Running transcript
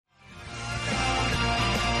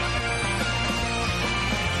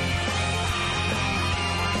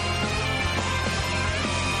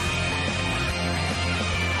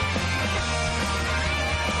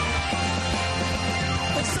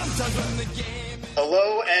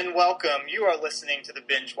Hello and welcome. You are listening to the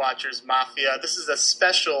Binge Watchers Mafia. This is a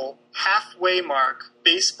special halfway mark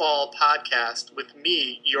baseball podcast with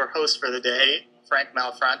me, your host for the day, Frank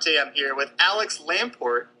Malfronte. I'm here with Alex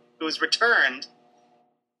Lamport, who has returned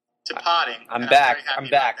to potting. I'm back.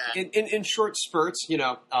 In short spurts,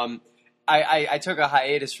 I took a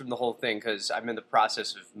hiatus from the whole thing because I'm in the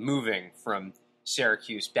process of moving from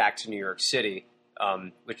Syracuse back to New York City,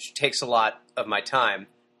 which takes a lot of my time.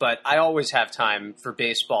 But I always have time for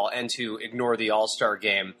baseball and to ignore the All-Star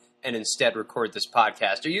game and instead record this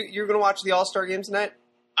podcast. You're going to watch the All-Star game tonight?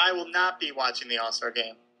 I will not be watching the All-Star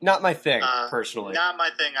game. Not my thing, personally. Not my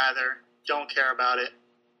thing either. Don't care about it.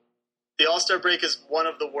 The All-Star break is one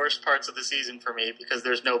of the worst parts of the season for me because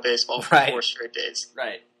there's no baseball for 4 straight days.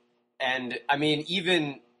 Right. And, I mean,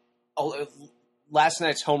 even last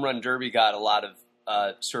night's Home Run Derby got a lot of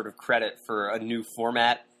sort of credit for a new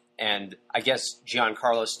format. And I guess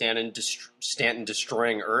Giancarlo Stanton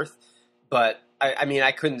destroying Earth. But,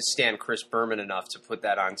 I couldn't stand Chris Berman enough to put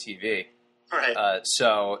that on TV. Right.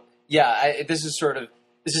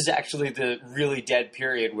 This is actually the really dead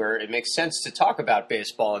period where it makes sense to talk about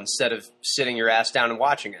baseball instead of sitting your ass down and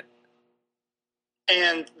watching it.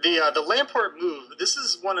 And the Lamport move, this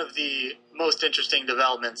is one of the most interesting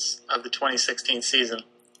developments of the 2016 season.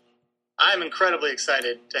 I'm incredibly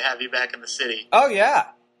excited to have you back in the city. Oh, yeah,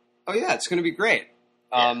 it's going to be great.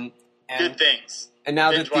 Yeah. Good things. And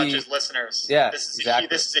now Binge that Watchers listeners, this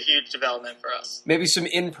is a huge development for us. Maybe some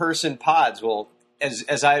in-person pods will,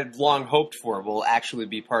 as I had long hoped for, will actually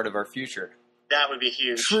be part of our future. That would be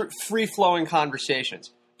huge. Free-flowing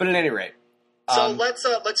conversations. But at any rate. So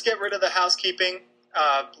let's get rid of the housekeeping.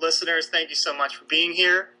 Listeners, thank you so much for being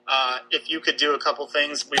here. If you could do a couple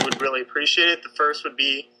things, we would really appreciate it. The first would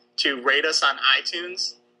be to rate us on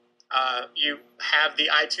iTunes. You have the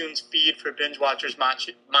iTunes feed for Binge Watchers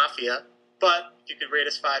Mafia, but if you could rate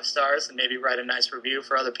us 5 stars and maybe write a nice review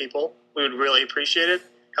for other people, we would really appreciate it.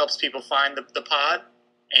 Helps people find the pod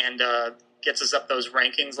and gets us up those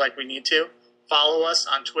rankings like we need to. Follow us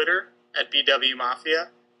on Twitter at BW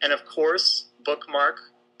Mafia, and of course, bookmark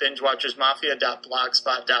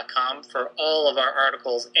BingeWatchersMafia.blogspot.com for all of our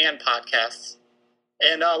articles and podcasts.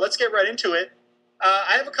 And let's get right into it.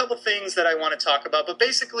 I have a couple things that I want to talk about, but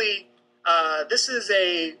basically, this is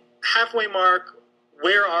a halfway mark.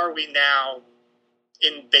 Where are we now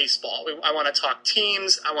in baseball? I want to talk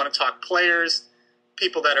teams. I want to talk players,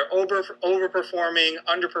 people that are overperforming,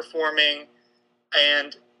 underperforming,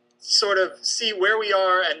 and sort of see where we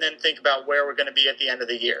are and then think about where we're going to be at the end of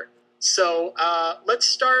the year. So let's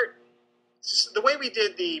start. The way we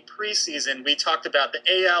did the preseason, we talked about the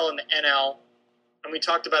AL and the NL, and we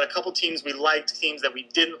talked about a couple teams we liked, teams that we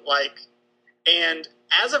didn't like. And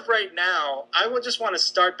as of right now, I would just want to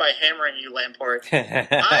start by hammering you, Lamport.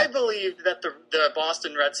 I believed that the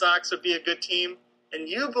Boston Red Sox would be a good team, and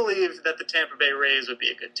you believed that the Tampa Bay Rays would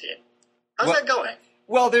be a good team. How's that going?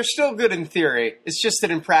 Well, they're still good in theory. It's just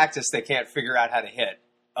that in practice they can't figure out how to hit.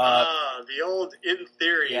 The old in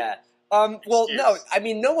theory. Yeah. Well, no,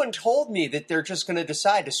 no one told me that they're just going to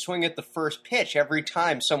decide to swing at the first pitch every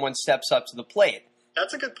time someone steps up to the plate.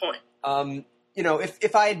 That's a good point.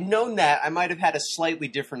 If I had known that, I might have had a slightly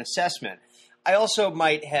different assessment. I also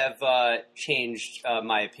might have changed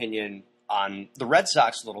my opinion on the Red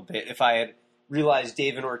Sox a little bit if I had realized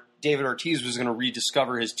David Ortiz was going to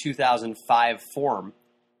rediscover his 2005 form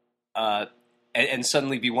and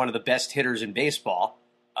suddenly be one of the best hitters in baseball.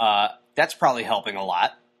 That's probably helping a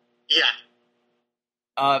lot. Yeah.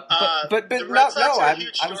 But the Red Sox are a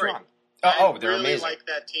huge I was story. wrong. They're really amazing. Like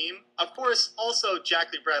that team. Of course, also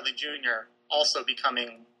Jackie Bradley Jr. also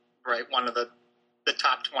becoming one of the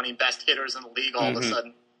top 20 best hitters in the league all of a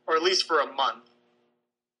sudden, or at least for a month.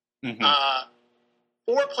 Mm-hmm.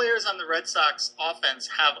 4 players on the Red Sox offense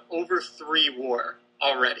have over 3 WAR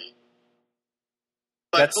already.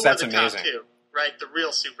 But that's the amazing. Top 2, right? The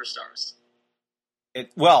real superstars.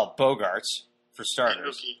 Bogarts for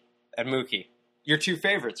starters, and Mookie. Your 2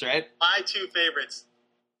 favorites, right? My 2 favorites.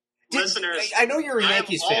 Listeners, I know you're a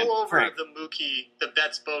Yankees fan. I'm all over Frank. the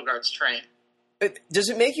Betts Bogarts train. Does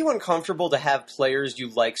it make you uncomfortable to have players you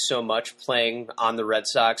like so much playing on the Red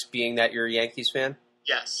Sox, being that you're a Yankees fan?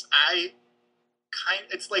 Yes, I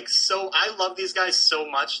love these guys so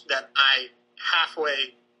much that I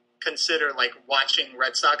halfway consider watching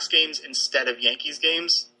Red Sox games instead of Yankees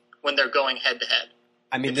games when they're going head to head.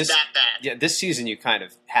 It's that bad. Yeah, this season you kind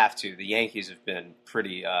of have to. The Yankees have been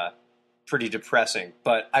pretty depressing,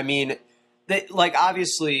 but obviously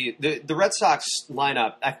the Red Sox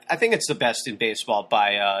lineup. I think it's the best in baseball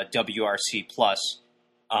by WRC plus,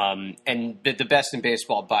 and the best in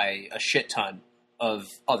baseball by a shit ton. of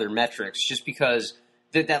other metrics, just because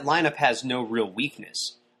that lineup has no real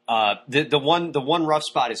weakness. The one rough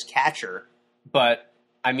spot is catcher, but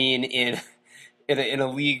I mean in a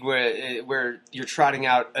league where you're trotting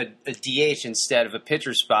out a DH instead of a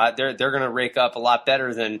pitcher spot, they're going to rake up a lot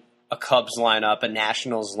better than a Cubs lineup, a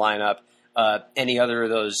Nationals lineup, any other of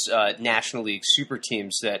those National League super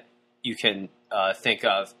teams that you can think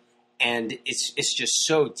of. And it's just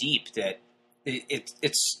so deep that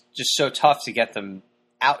it's just so tough to get them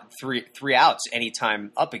out three outs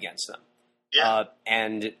anytime up against them. Yeah.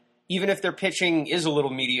 And even if their pitching is a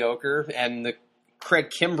little mediocre, and the Craig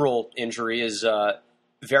Kimbrell injury is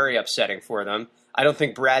very upsetting for them, I don't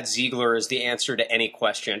think Brad Ziegler is the answer to any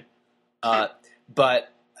question.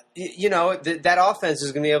 But you know, that offense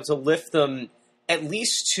is going to be able to lift them at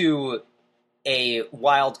least to a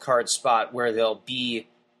wild card spot where they'll be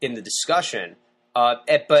in the discussion.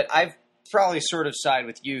 But I've probably sort of side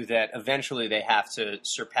with you that eventually they have to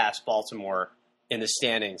surpass Baltimore in the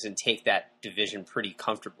standings and take that division pretty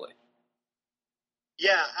comfortably.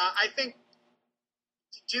 Yeah, I think.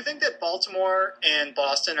 Do you think that Baltimore and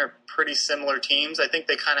Boston are pretty similar teams? I think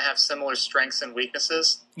they kind of have similar strengths and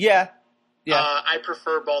weaknesses. Yeah. I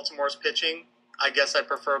prefer Baltimore's pitching. I guess I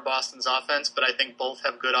prefer Boston's offense, but I think both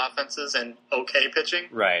have good offenses and okay pitching.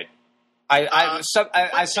 Right. I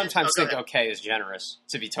sometimes think okay is generous,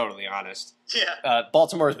 to be totally honest. Yeah.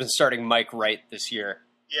 Baltimore has been starting Mike Wright this year.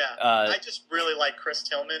 Yeah. I just really like Chris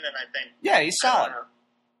Tillman, and I think... Yeah, he's solid.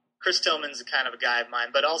 Chris Tillman's kind of a guy of mine,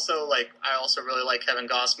 but also, I also really like Kevin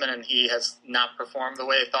Gossman, and he has not performed the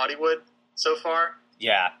way I thought he would so far.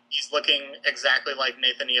 Yeah. He's looking exactly like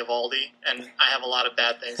Nathan Eovaldi, and I have a lot of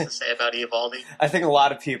bad things to say about Eovaldi. I think a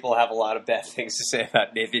lot of people have a lot of bad things to say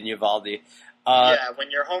about Nathan Eovaldi.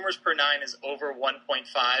 When your homers per nine is over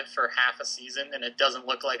 1.5 for half a season, and it doesn't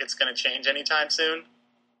look like it's going to change anytime soon,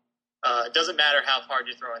 it doesn't matter how hard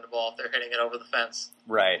you're throwing the ball if they're hitting it over the fence.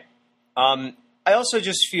 Right. I also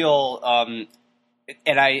just feel,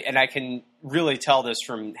 and I can really tell this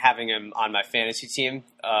from having him on my fantasy team,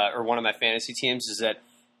 or one of my fantasy teams, is that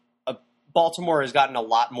Baltimore has gotten a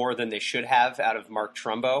lot more than they should have out of Mark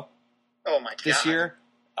Trumbo. Oh my God. This year.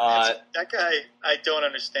 That guy, I don't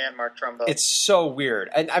understand Mark Trumbo. It's so weird.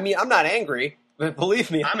 And I mean, I'm not angry, but believe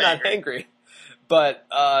me, I'm not angry. But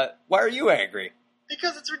why are you angry?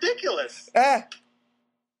 Because it's ridiculous. I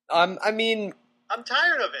mean, I'm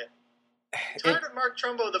tired of it. Tired of Mark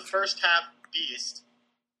Trumbo, the first half beast,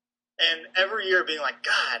 and every year being like,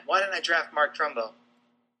 God, why didn't I draft Mark Trumbo?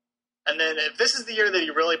 And then if this is the year that he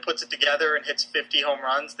really puts it together and hits 50 home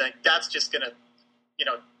runs, then that's just going to,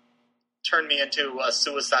 turn me into a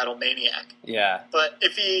suicidal maniac. Yeah. But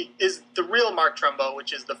if he is the real Mark Trumbo,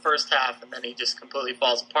 which is the first half, and then he just completely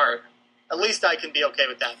falls apart, at least I can be okay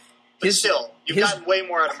with that. But still, you've gotten way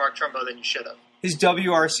more out of Mark Trumbo than you should have. His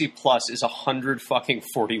WRC plus is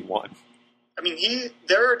 141. I mean,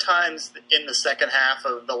 there are times in the second half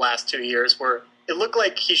of the last 2 years where it looked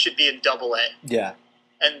like he should be in Double-A. Yeah.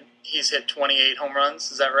 And he's hit 28 home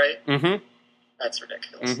runs. Is that right? Mm-hmm. That's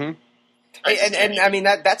ridiculous. Mm-hmm. And I mean,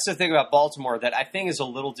 that's the thing about Baltimore that I think is a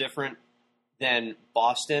little different than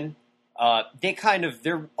Boston.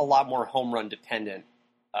 They're a lot more home run dependent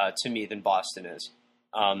to me than Boston is.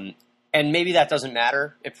 And maybe that doesn't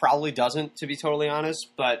matter. It probably doesn't, to be totally honest.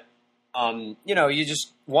 But, you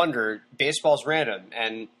just wonder, baseball's random.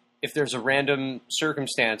 And if there's a random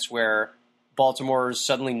circumstance where Baltimore's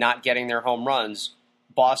suddenly not getting their home runs,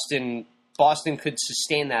 Boston could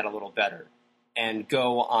sustain that a little better and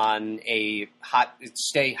go on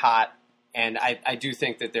stay hot. And I do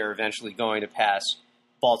think that they're eventually going to pass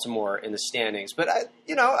Baltimore in the standings. But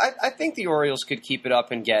I think the Orioles could keep it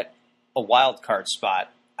up and get a wild card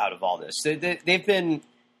spot out of all this.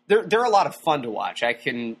 They're a lot of fun to watch. I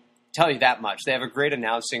can tell you that much. They have a great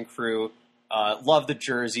announcing crew. Love the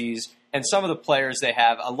jerseys and some of the players they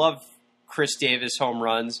have. I love Chris Davis home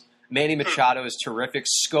runs. Manny Machado is terrific.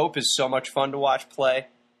 Scope is so much fun to watch play.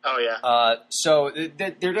 Oh yeah. So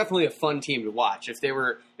they're definitely a fun team to watch. If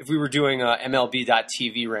we were doing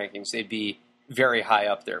MLB.TV rankings, they'd be very high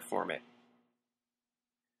up there for me.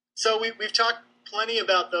 So we've talked plenty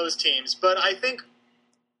about those teams, but I think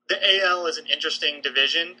the AL is an interesting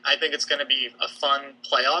division. I think it's going to be a fun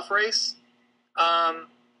playoff race.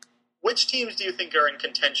 Which teams do you think are in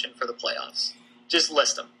contention for the playoffs? Just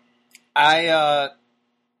list them. I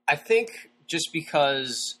think just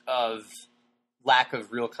because of lack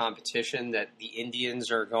of real competition that the Indians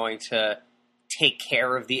are going to take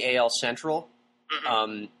care of the AL Central.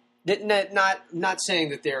 Mm-hmm. Not saying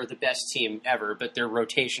that they're the best team ever, but their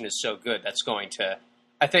rotation is so good that's going to.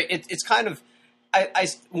 I think it's kind of.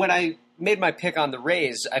 When I made my pick on the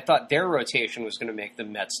Rays, I thought their rotation was going to make the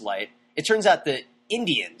Mets light. It turns out the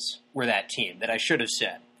Indians were that team that I should have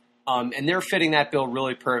said. And they're fitting that bill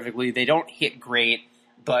really perfectly. They don't hit great,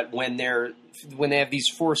 but when they have these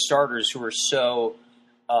four starters who are so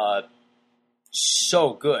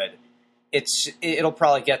good, it'll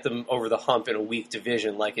probably get them over the hump in a weak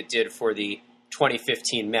division like it did for the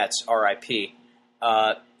 2015 Mets, RIP.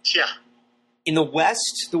 Yeah. In the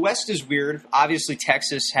West is weird. Obviously,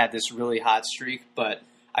 Texas had this really hot streak, but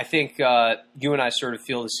I think you and I sort of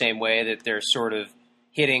feel the same way, that they're sort of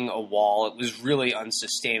hitting a wall. It was really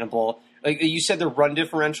unsustainable. Like you said, the run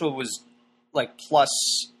differential was like plus,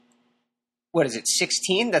 what is it,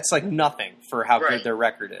 16? That's like nothing for how good their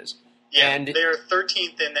record is. Yeah, and they're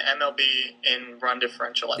 13th in the MLB in run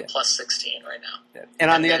differential at plus 16 right now. Yeah.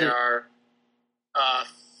 And on the other, they are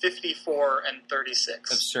 54 and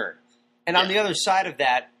 36. Absurd. And on the other side of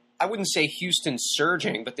that, I wouldn't say Houston's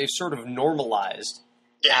surging, but they've sort of normalized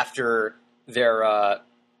after their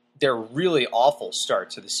really awful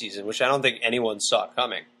start to the season, which I don't think anyone saw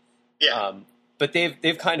coming. Yeah. But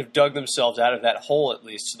they've kind of dug themselves out of that hole, at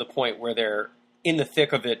least to the point where they're in the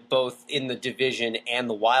thick of it, both in the division and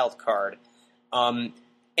the wild card. And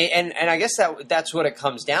I guess that's what it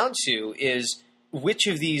comes down to, is which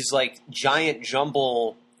of these like giant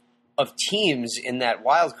jumble of teams in that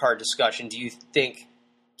wild card discussion do you think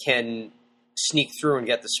can sneak through and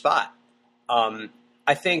get the spot?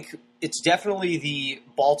 I think it's definitely the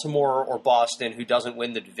Baltimore or Boston who doesn't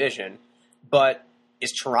win the division, but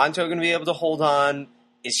is Toronto going to be able to hold on?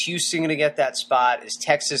 Is Houston going to get that spot? Is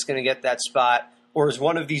Texas going to get that spot? Or is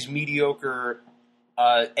one of these mediocre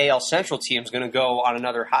AL Central teams going to go on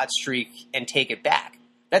another hot streak and take it back?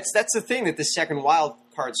 That's the thing that the second wild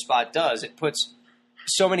card spot does. It puts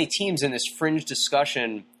so many teams in this fringe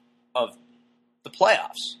discussion of the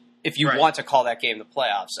playoffs. If you want to call that game the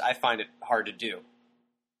playoffs, I find it hard to do.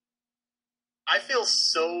 I feel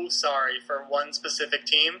so sorry for one specific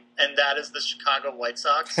team, and that is the Chicago White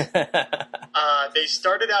Sox. They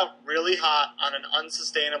started out really hot on an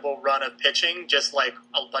unsustainable run of pitching, just like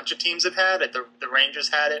a bunch of teams have had. The Rangers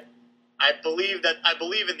had it. I believe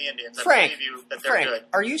in the Indians. Frank, I believe that they're good.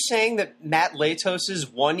 Are you saying that Matt Latos's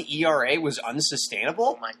 1 ERA was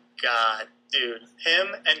unsustainable? Oh my God, dude.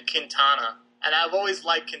 Him and Quintana. And I've always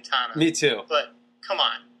liked Quintana. Me too. But come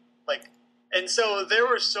on. And so there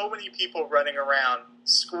were so many people running around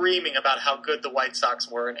screaming about how good the White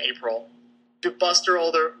Sox were in April. Buster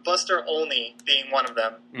Olney being one of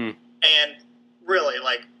them. And really,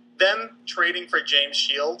 them trading for James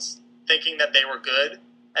Shields, thinking that they were good,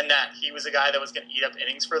 and that he was a guy that was going to eat up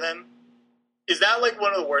innings for them. Is that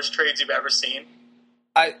one of the worst trades you've ever seen?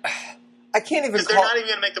 I can't even. Because they're not even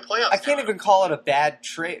going to make the playoffs. I can't even call it a bad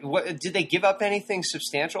trade. Did they give up anything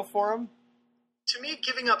substantial for him? To me,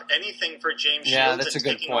 giving up anything for James Shields that's and a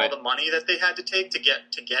good taking point. all the money that they had to take to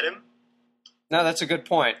get him. No, that's a good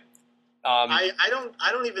point. I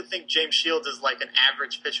don't even think James Shields is like an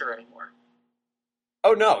average pitcher anymore.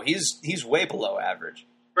 Oh no, he's way below average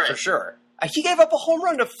for sure. He gave up a home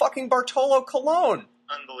run to fucking Bartolo Colon.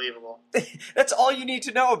 Unbelievable. That's all you need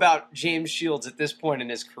to know about James Shields at this point in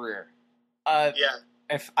his career.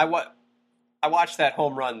 If I watched that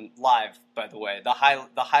home run live, by the way, the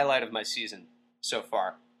highlight of my season so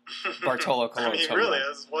far. Bartolo Colon's home really,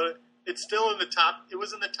 run. it's still in the top. It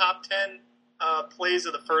was in the top 10 plays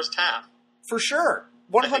of the first half. For sure,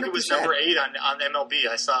 100%. I think it was number 8 on MLB.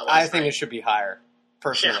 I saw it last I think night. it should be higher,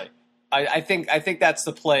 personally. Yeah. I think that's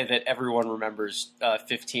the play that everyone remembers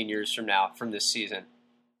 15 years from now from this season.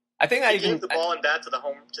 I think he gave the ball and bat to the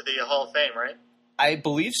Hall of Fame, right? I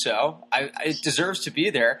believe so. It deserves to be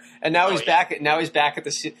there. And now he's back. Now he's back at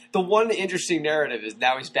the scene. The one interesting narrative is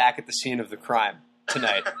now he's back at the scene of the crime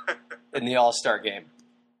tonight in the All-Star game.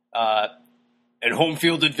 And home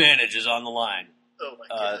field advantage is on the line. Oh my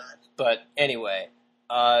God! But anyway,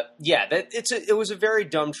 it was a very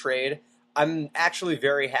dumb trade. I'm actually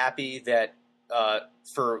very happy that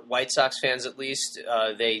for White Sox fans, at least,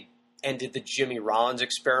 they ended the Jimmy Rollins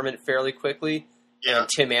experiment fairly quickly. Yeah. And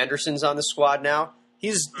Tim Anderson's on the squad now.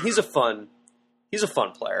 He's a fun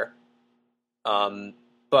player.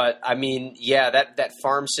 But I mean, that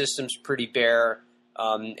farm system's pretty bare.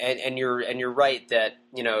 And you're right that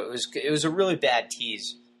it was a really bad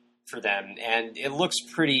tease for them, and it looks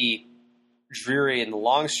pretty dreary in the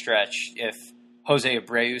long stretch if Jose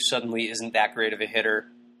Abreu suddenly isn't that great of a hitter.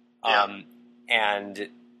 And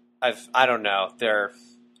I don't know.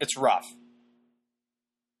 It's rough.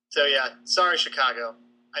 So, sorry, Chicago.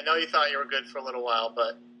 I know you thought you were good for a little while,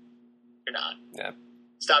 but you're not. Yeah.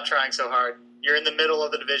 Stop trying so hard. You're in the middle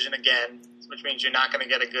of the division again, which means you're not going to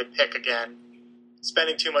get a good pick again.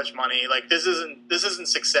 spending too much money. Like this isn't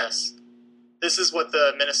success. This is what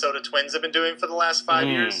the Minnesota Twins have been doing for the last 5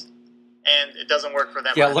 years, and it doesn't work for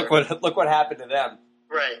them. Yeah, either. look what happened to them.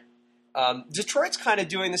 Right. Detroit's kind of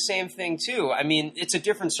doing the same thing too. I mean, it's a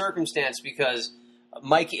different circumstance because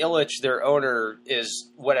Mike Ilitch, their owner,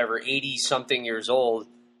 is 80-something years old,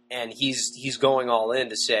 and he's going all in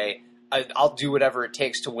to say, I'll do whatever it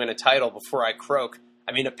takes to win a title before I croak.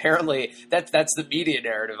 I mean, apparently that's the media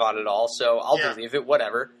narrative on it all, so I'll believe it,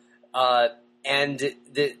 whatever. And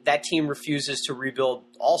that team refuses to rebuild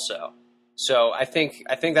also. So I think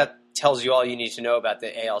that tells you all you need to know about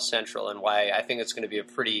the AL Central and why I think it's going to be a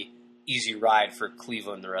pretty easy ride for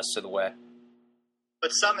Cleveland the rest of the way.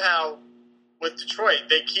 But somehow, with Detroit,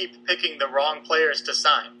 they keep picking the wrong players to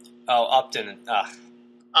sign. Oh, Upton.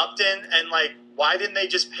 Upton, and why didn't they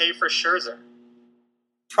just pay for Scherzer?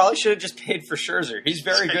 Probably should have just paid for Scherzer. He's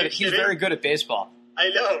very good. He's very good at baseball. I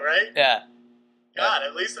know, right? Yeah. God,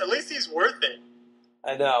 at least he's worth it.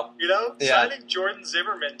 I know. Signing Jordan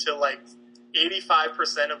Zimmerman to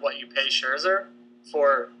 85% of what you pay Scherzer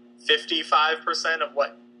for 55% of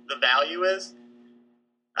what the value is.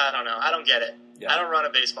 I don't know. I don't get it. Yeah. I don't run a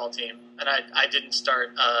baseball team, and I didn't start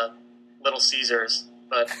Little Caesars,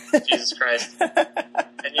 but Jesus Christ.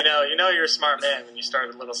 And you know you're a smart man when you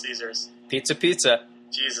started Little Caesars. Pizza.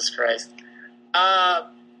 Jesus Christ.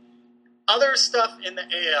 Other stuff in the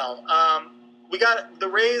AL. We got the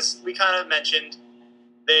Rays. We kind of mentioned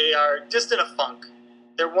they are just in a funk.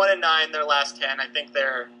 They're 1-9 their last 10. I think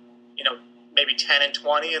they're maybe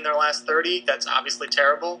 10-20 in their last 30. That's obviously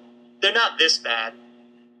terrible. They're not this bad,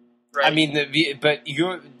 right? I mean,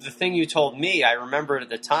 the thing you told me, I remember at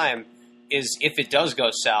the time, is if it does go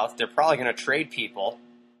south, they're probably going to trade people.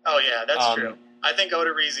 Oh yeah, that's true. I think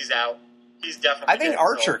Odorizzi's out. He's definitely. I think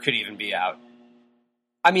Archer could even be out.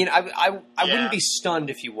 I mean, I wouldn't be stunned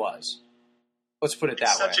if he was. Let's put it that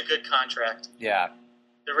way. It's such a good contract. Yeah.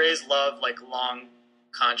 The Rays love long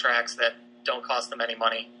contracts that don't cost them any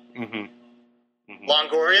money. Mm-hmm.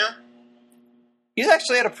 Longoria? He's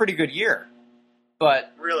actually had a pretty good year,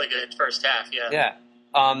 but really good first half. Yeah. Yeah.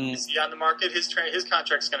 Is he on the market? His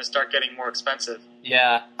contract's going to start getting more expensive.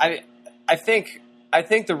 Yeah. I think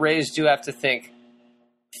the Rays do have to think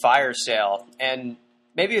fire sale, and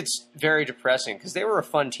maybe it's very depressing because they were a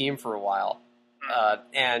fun team for a while.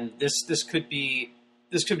 And this could be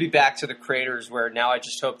back to the craters where now I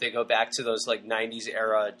just hope they go back to those 90s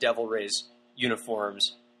era Devil Rays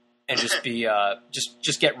uniforms and just be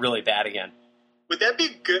just get really bad again. Would that be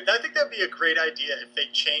good? I think that'd be a great idea if they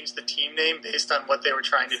changed the team name based on what they were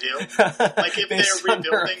trying to do. If they're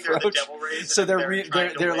rebuilding, they're the Devil Rays. So they're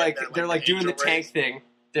doing the tank thing.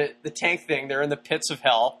 The tank thing. They're in the pits of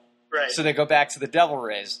hell. Right. So they go back to the Devil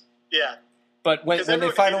Rays. Yeah. But when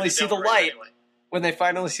they finally see the light. Anyway. When they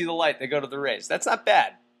finally see the light, they go to the Rays. That's not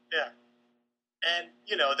bad. Yeah. And,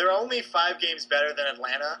 they're only 5 games better than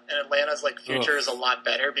Atlanta, and Atlanta's, future is a lot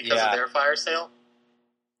better because of their fire sale.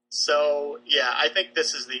 So, yeah, I think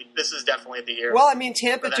this is definitely the year. Well, I mean,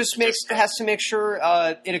 Tampa just has to make sure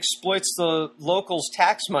it exploits the locals'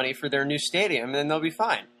 tax money for their new stadium, and then they'll be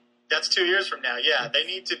fine. That's 2 years from now, yeah. They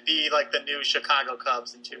need to be like the new Chicago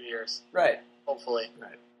Cubs in 2 years. Right. Hopefully.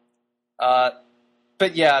 Right.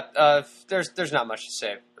 But yeah, there's not much to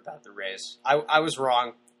say about the Rays. I was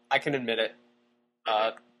wrong. I can admit it.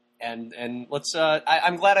 And let's.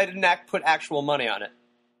 I'm glad I didn't put actual money on it.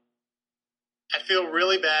 I feel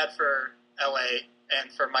really bad for LA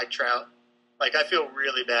and for Mike Trout. I feel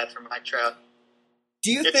really bad for Mike Trout.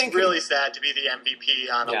 Do you think it's really sad to be the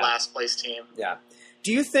MVP on a last place team? Yeah.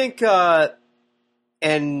 Do you think?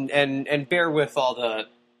 And bear with all the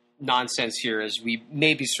nonsense here as we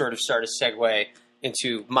maybe sort of start a segue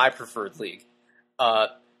into my preferred league.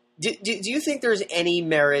 Do you think there's any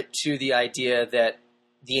merit to the idea that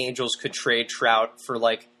the Angels could trade Trout for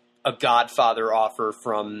a Godfather offer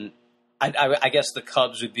from, I guess the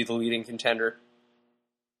Cubs would be the leading contender?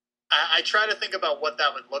 I try to think about what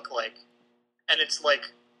that would look like. And it's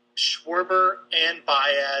Schwarber and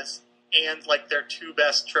Baez and their 2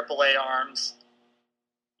 best AAA arms,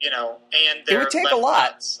 and their it would take a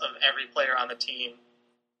lot of every player on the team.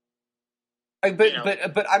 But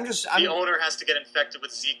I'm the owner has to get infected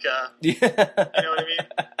with Zika. Yeah. You know what I mean?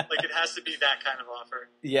 It has to be that kind of offer.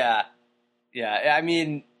 Yeah. I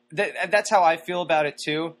mean, that's how I feel about it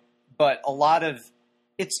too. But a lot of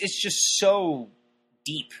it's just so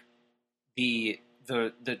deep the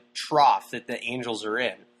trough that the Angels are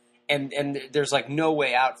in, and there's no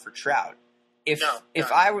way out for Trout. If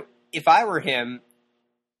I were him,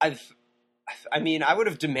 I would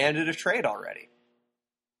have demanded a trade already.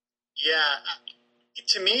 Yeah,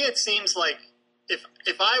 to me it seems like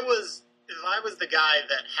if I was I was the guy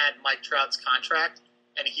that had Mike Trout's contract,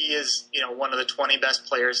 and he is, one of the 20 best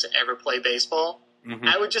players to ever play baseball,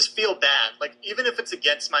 I would just feel bad. Like, even if it's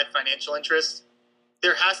against my financial interests,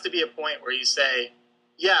 there has to be a point where you say,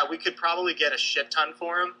 yeah, we could probably get a shit ton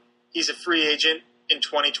for him. He's a free agent in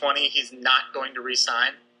 2020. He's not going to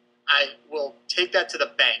re-sign. I will take that to the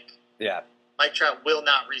bank. Yeah. Mike Trout will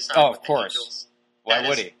not re-sign Oh, with of the course. Angels. Why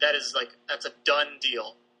would he? That's a done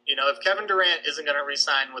deal. If Kevin Durant isn't going to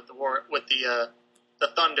re-sign with the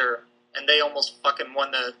Thunder, and they almost fucking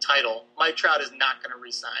won the title, Mike Trout is not going to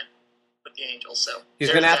re-sign with the Angels. So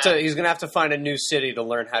he's gonna have to find a new city to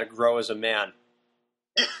learn how to grow as a man.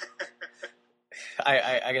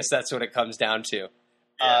 I guess that's what it comes down to.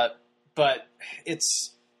 Yeah. But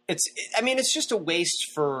it's just a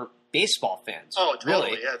waste for baseball fans. Oh,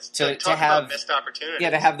 totally. Really. Yeah, to have about missed opportunity.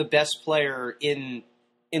 Yeah, to have the best player in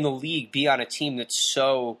the league be on a team that's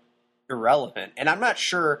so irrelevant. And I'm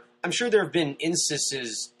sure there have been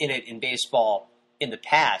instances in baseball in the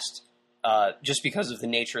past, just because of the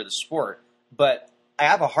nature of the sport. But I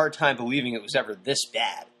have a hard time believing it was ever this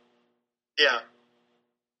bad. Yeah.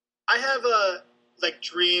 I have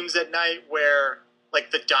dreams at night where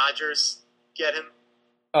the Dodgers get him.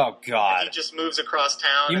 Oh God! And he just moves across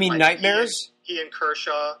town. You mean nightmares? He and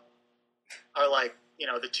Kershaw are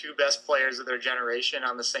the two best players of their generation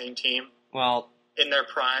on the same team. Well, in their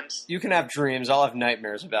primes. You can have dreams. I'll have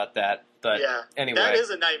nightmares about that. But yeah, anyway, that is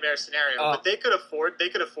a nightmare scenario. But they could afford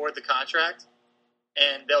the contract,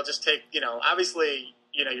 and they'll just take. Obviously,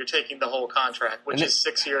 you're taking the whole contract, which is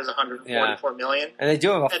 6 years, $144 million. And they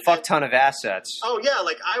do have a fuck ton of assets. Oh yeah,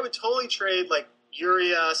 I would totally trade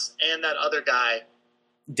Urias and that other guy.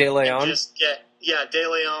 De Leon? De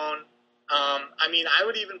Leon. I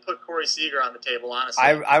would even put Corey Seager on the table, honestly.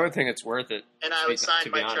 I would think it's worth it. And I would sign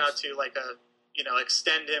Mike Trout to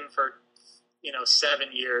extend him for 7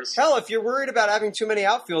 years. Hell, if you're worried about having too many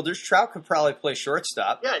outfielders, Trout could probably play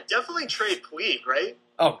shortstop. Yeah, definitely trade Puig, right?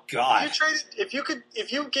 Oh God! If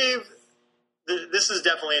you gave, this is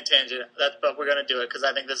definitely a tangent, but we're going to do it because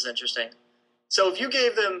I think this is interesting. So if you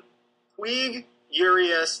gave them Puig,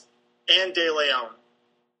 Urias, and De Leon,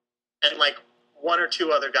 and one or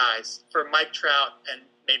two other guys for Mike Trout and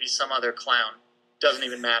maybe some other clown, doesn't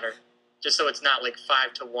even matter. Just so it's not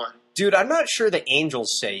 5-1. Dude, I'm not sure the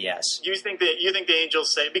Angels say yes. You think the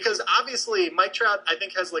Angels say, because obviously Mike Trout I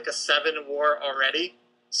think has a 7 WAR already.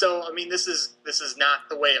 So this is not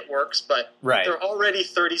the way it works, but right. They're already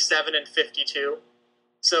 37 and 52.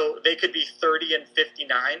 So they could be 30 and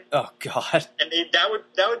 59. Oh God. And that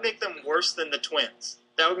would make them worse than the Twins.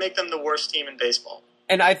 That would make them the worst team in baseball.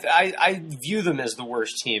 And I view them as the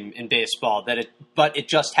worst team in baseball, but it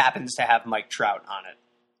just happens to have Mike Trout on it.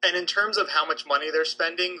 And in terms of how much money they're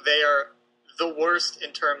spending, they are the worst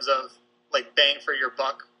in terms of bang for your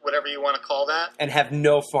buck, whatever you want to call that. And have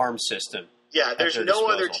no farm system. Yeah, there's no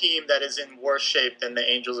other team that is in worse shape than the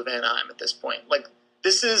Angels of Anaheim at this point.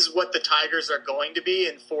 This is what the Tigers are going to be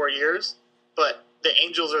in 4 years, but the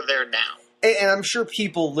Angels are there now. And I'm sure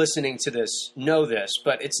people listening to this know this,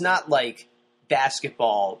 but it's not like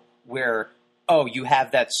basketball where, you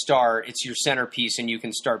have that star, it's your centerpiece, and you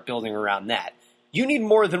can start building around that. You need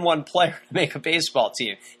more than one player to make a baseball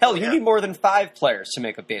team. Hell, you need more than 5 players to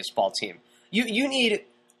make a baseball team. You need,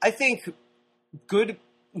 I think,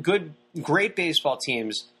 great baseball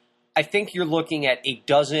teams. I think you're looking at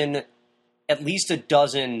at least a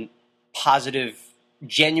dozen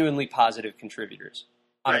genuinely positive contributors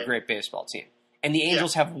on a great baseball team. And the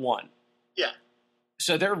Angels have 1. Yeah.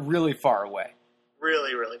 So they're really far away.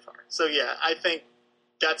 Really, really far. So yeah, I think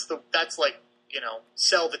that's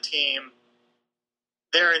sell the team.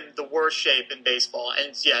 They're in the worst shape in baseball. And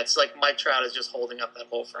it's Mike Trout is just holding up that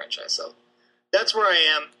whole franchise. So that's where I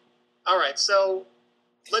am. All right, so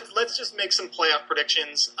let's just make some playoff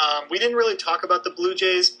predictions. We didn't really talk about the Blue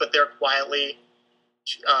Jays, but they're quietly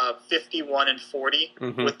 51 and 40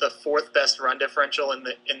 with the 4th best run differential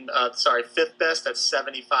fifth best. That's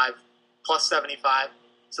 75 plus 75.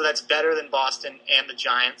 So that's better than Boston and the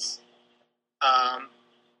Giants.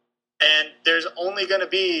 And there's only going to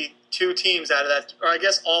be 2 teams out of that, or I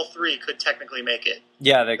guess all 3 could technically make it.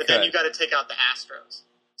 Yeah, they could. But then you got to take out the Astros.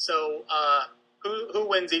 So who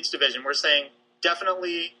wins each division? We're saying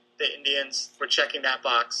definitely the Indians. We're checking that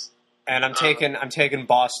box. And I'm taking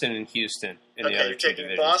Boston and Houston in the other 2 divisions. You're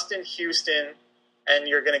taking Boston, Houston, and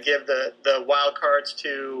you're going to give the wild cards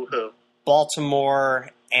to who?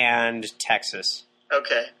 Baltimore and Texas.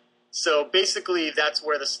 Okay. So basically that's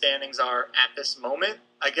where the standings are at this moment,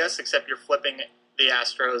 I guess, except you're flipping the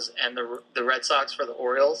Astros and the Red Sox for the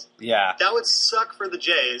Orioles. Yeah. That would suck for the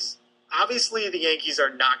Jays. Obviously the Yankees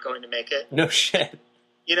are not going to make it. No shit.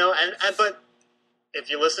 But if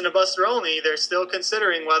you listen to Buster Olney, they're still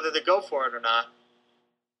considering whether to go for it or not.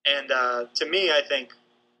 And to me, I think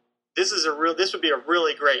this would be a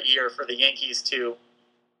really great year for the Yankees to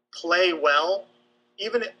play well,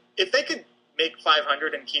 even if they could make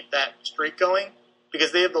 500 and keep that streak going,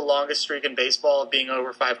 because they have the longest streak in baseball of being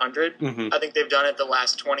over 500. Mm-hmm. I think they've done it the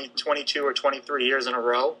last 22 or 23 years in a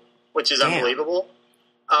row, which is unbelievable.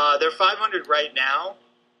 They're 500 right now.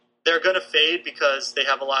 They're going to fade because they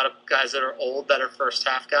have a lot of guys that are old that are first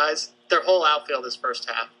half guys. Their whole outfield is first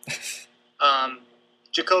half.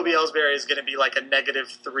 Jacoby Ellsbury is going to be like a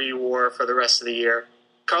 -3 WAR for the rest of the year.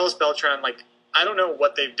 Carlos Beltran, I don't know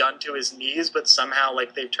what they've done to his knees, but somehow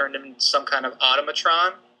they've turned him into some kind of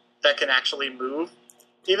automatron that can actually move,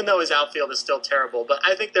 even though his outfield is still terrible. But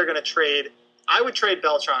I think they're going to trade. I would trade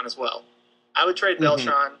Beltran as well. I would trade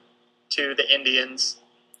Beltran to the Indians,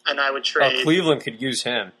 and I would trade. Cleveland could use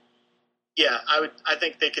him. Yeah, I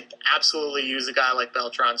think they could absolutely use a guy like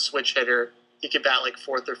Beltran, switch hitter. He could bat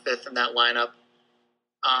 4th or 5th in that lineup,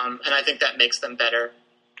 and I think that makes them better.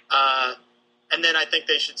 And then I think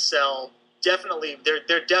they should sell. Definitely,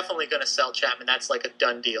 they're definitely going to sell Chapman. That's a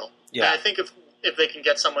done deal. Yeah. And I think if they can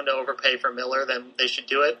get someone to overpay for Miller, then they should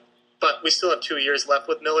do it. But we still have 2 years left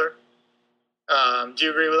with Miller. Do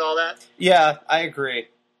you agree with all that? Yeah, I agree.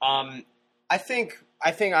 I think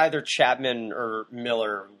either Chapman or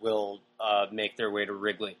Miller will make their way to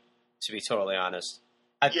Wrigley. To be totally honest,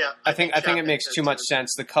 I think it makes too much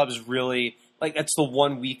sense. The Cubs really that's the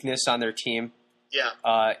one weakness on their team. Yeah,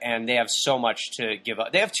 and they have so much to give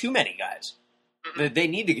up. They have too many guys. Mm-hmm. They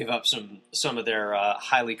need to give up some of their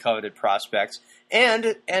highly coveted prospects.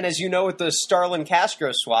 And as you know, with the Starlin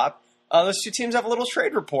Castro swap, those two teams have a little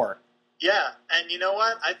trade rapport. Yeah, and you know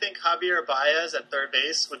what? I think Javier Baez at third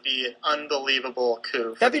base would be an unbelievable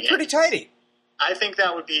coup. That'd be pretty tidy. I think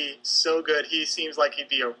that would be so good. He seems like he'd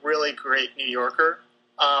be a really great New Yorker.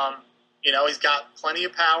 He's got plenty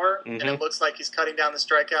of power, and it looks like he's cutting down the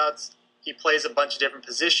strikeouts. He plays a bunch of different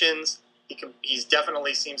positions. He's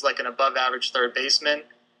definitely seems like an above-average third baseman.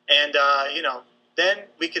 And, then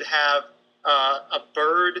we could have a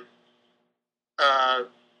Bird,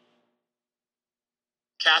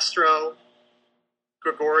 Castro,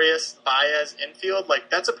 Gregorius, Baez infield.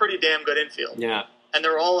 That's a pretty damn good infield. Yeah. And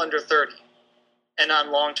they're all under 30 and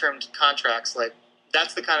on long-term contracts.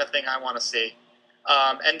 That's the kind of thing I want to see.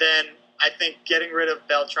 And then I think getting rid of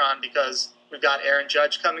Beltran because we've got Aaron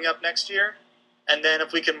Judge coming up next year. And then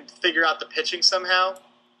if we can figure out the pitching somehow,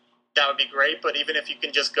 that would be great. But even if you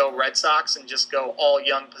can just go Red Sox and just go all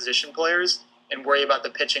young position players and worry about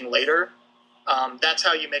the pitching later, that's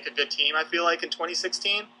how you make a good team, I feel like, in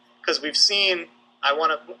 2016. Because we've seen, I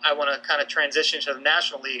want to kind of transition to the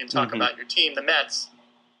National League and talk about your team, the Mets,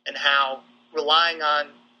 and how relying on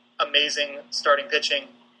amazing starting pitching,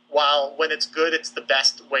 while when it's good, it's the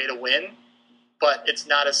best way to win, but it's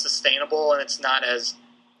not as sustainable and it's not as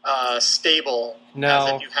stable as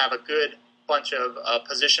if you have a good bunch of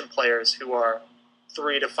position players who are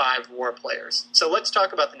 3 to 5 WAR players. So let's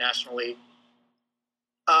talk about the National League,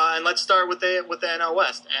 and let's start with the NL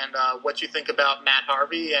West and what you think about Matt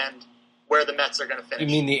Harvey and where the Mets are going to finish. You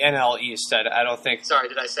mean the NL East? I don't think. Sorry,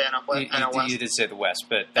 did I say NL West? You did say the West,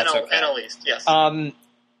 but that's okay. NL East, yes.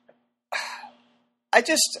 I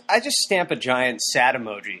just stamp a giant sad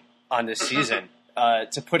emoji on this season.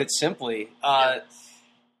 To put it simply, I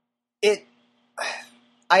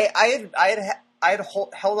had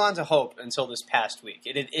held on to hope until this past week.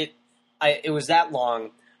 It was that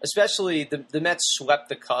long. Especially the Mets swept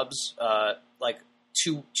the Cubs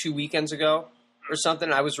two weekends ago or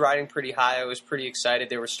something. I was riding pretty high. I was pretty excited.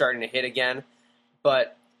 They were starting to hit again,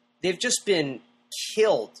 but they've just been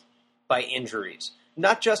killed by injuries.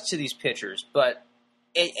 Not just to these pitchers, but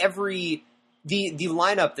the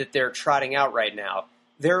lineup that they're trotting out right now.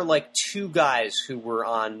 There are 2 guys who were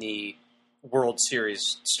on the World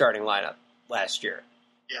Series starting lineup last year.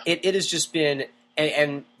 Yeah. It has just been,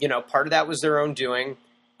 and part of that was their own doing.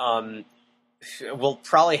 We'll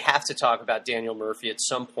probably have to talk about Daniel Murphy at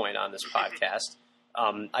some point on this podcast.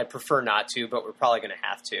 I prefer not to, but we're probably going to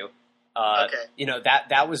have to. Okay.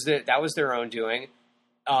 That was their own doing.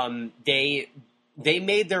 They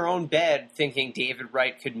made their own bed thinking David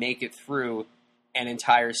Wright could make it through an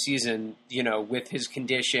entire season, with his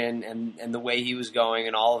condition and the way he was going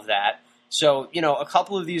and all of that. So, a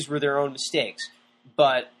couple of these were their own mistakes.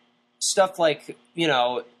 But stuff like,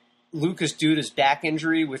 Lucas Duda's back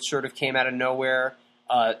injury, which sort of came out of nowhere.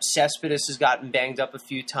 Cespedes has gotten banged up a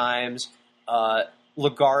few times.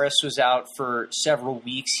 Lagares was out for several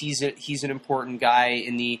weeks. He's an important guy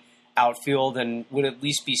in the outfield and would at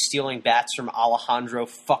least be stealing bats from Alejandro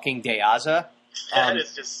fucking De Aza. That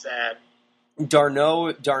is just sad.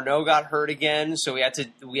 Darno got hurt again, so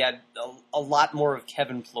we had a lot more of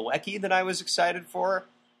Kevin Plawecki than I was excited for.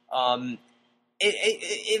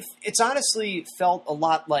 It's honestly felt a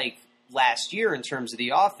lot like last year in terms of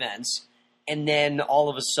the offense, and then all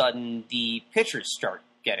of a sudden the pitchers start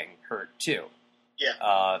getting hurt too.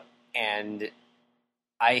 Yeah, and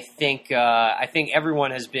I think every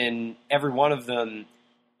one of them,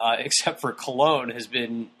 except for Cologne, has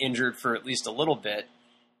been injured for at least a little bit.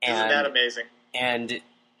 Isn't that amazing? And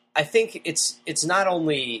I think it's not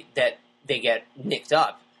only that they get nicked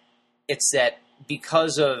up, it's that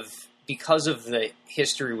because of the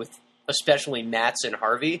history with especially Matz and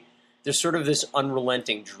Harvey, there's sort of this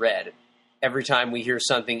unrelenting dread every time we hear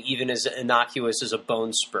something even as innocuous as a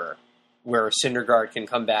bone spur, where Syndergaard can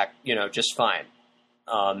come back, just fine.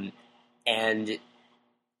 And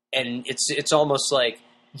it's almost like,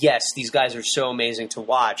 yes, these guys are so amazing to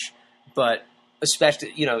watch, but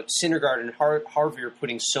especially, Syndergaard and Harvey are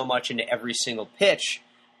putting so much into every single pitch.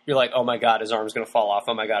 You're like, oh my God, his arm's going to fall off.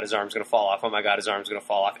 Oh my God, his arm's going to fall off. Oh my God, his arm's going to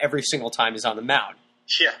fall off. Every single time he's on the mound.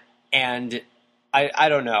 Yeah. And I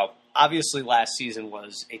don't know. Obviously, last season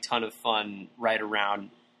was a ton of fun right around,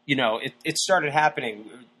 it started happening,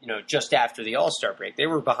 just after the All-Star break. They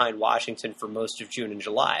were behind Washington for most of June and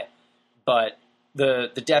July. But the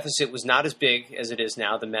deficit was not as big as it is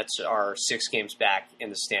now. The Mets are 6 games back in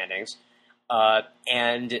the standings.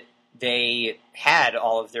 And they had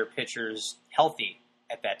all of their pitchers healthy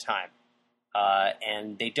at that time.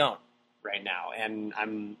 And they don't right now. And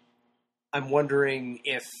I'm wondering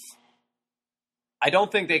if... I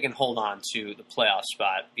don't think they can hold on to the playoff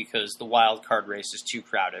spot because the wild card race is too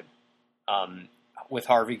crowded. With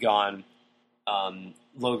Harvey gone,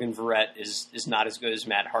 Logan Verrett is not as good as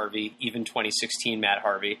Matt Harvey, even 2016 Matt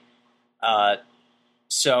Harvey.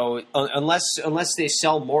 So unless they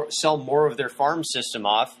sell more of their farm system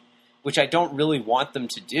off, which I don't really want them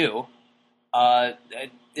to do,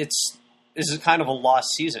 this is kind of a lost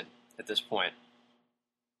season at this point.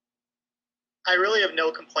 I really have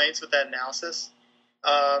no complaints with that analysis.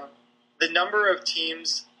 The number of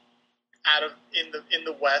teams in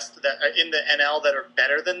the West that in the NL that are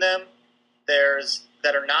better than them,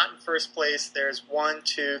 that are not in first place. There's 1,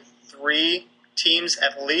 2, 3 teams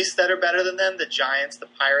at least that are better than them: the Giants, the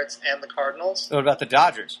Pirates, and the Cardinals. What about the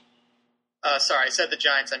Dodgers? Sorry, I said the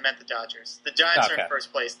Giants. I meant the Dodgers. The Giants are in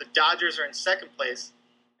first place. The Dodgers are in second place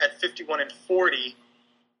at 51 and 40.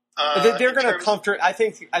 They're going to I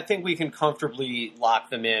think we can comfortably lock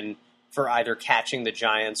them in for either catching the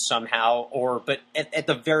Giants somehow, but at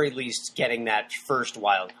the very least getting that first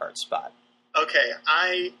wild card spot. Okay,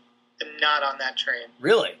 I am not on that train.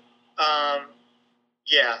 Really?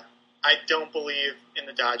 Yeah, I don't believe in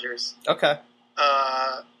the Dodgers. Okay.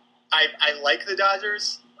 I like the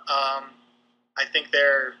Dodgers. I think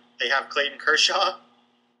they have Clayton Kershaw,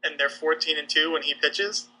 and they're 14-2 when he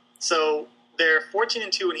pitches. So they're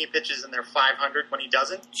 14-2 when he pitches, and they're 500 when he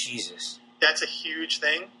doesn't. Jesus, that's a huge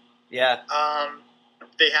thing. Yeah.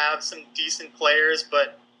 They have some decent players,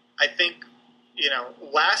 but I think,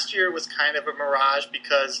 last year was kind of a mirage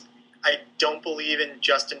because I don't believe in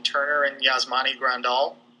Justin Turner and Yasmani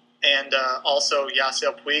Grandal, and also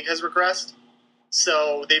Yasiel Puig has regressed.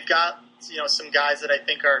 So they've got, some guys that I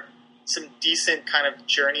think are some decent kind of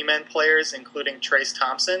journeyman players, including Trace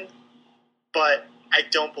Thompson, but I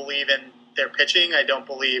don't believe in their pitching.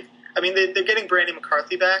 They're getting Brandon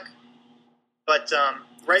McCarthy back, but now,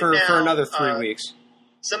 for another 3 weeks.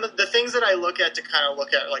 Some of the things that I look at to kind of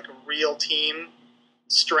look at like a real team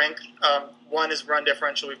strength, one is run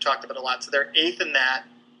differential. We've talked about a lot. So they're 8th in that,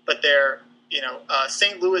 but they're,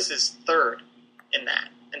 St. Louis is 3rd in that.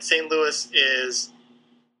 And St. Louis is,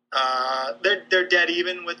 they're dead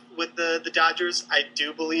even with the Dodgers. I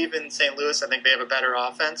do believe in St. Louis. I think they have a better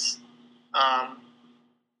offense.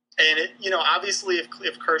 Obviously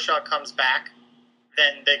if Kershaw comes back,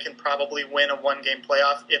 then they can probably win a 1-game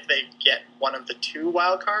playoff if they get one of the 2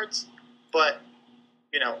 wild cards. But,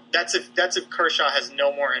 that's if Kershaw has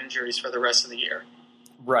no more injuries for the rest of the year.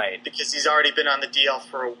 Right. Because he's already been on the DL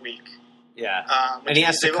for a week. Yeah. And he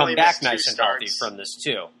has to come back nice and healthy from this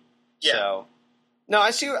too. Yeah. So, no,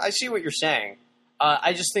 I see what you're saying.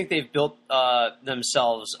 I just think they've built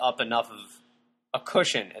themselves up enough of a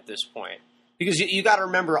cushion at this point. Because you got to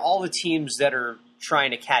remember all the teams that are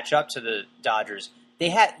trying to catch up to the Dodgers,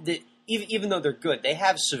 even though they're good, they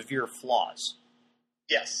have severe flaws.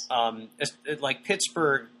 Yes. Like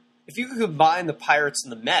Pittsburgh, if you could combine the Pirates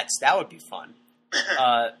and the Mets, that would be fun.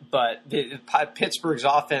 But Pittsburgh's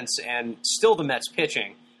offense and still the Mets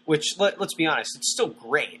pitching, which let's be honest, it's still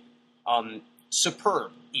great,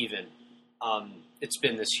 superb even. It's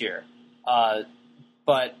been this year,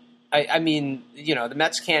 But I mean, the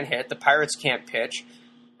Mets can't hit, the Pirates can't pitch.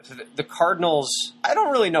 The Cardinals, I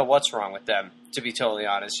don't really know what's wrong with them, to be totally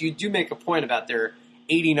honest. You do make a point about their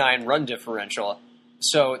 89 run differential,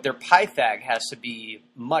 so their Pythag has to be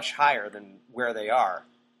much higher than where they are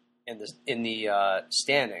in the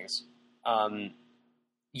standings.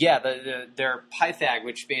 Their Pythag,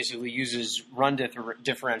 which basically uses run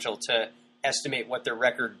differential to estimate what their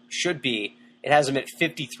record should be, it has them at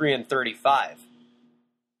 53 and 35.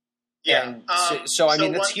 Yeah. And I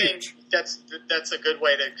mean, that's huge. That's a good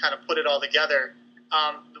way to kind of put it all together.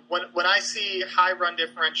 When I see high run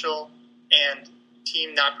differential and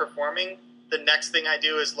team not performing, the next thing I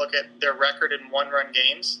do is look at their record in one-run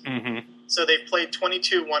games. Mm-hmm. So they've played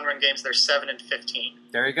 22 one-run games. They're 7-15.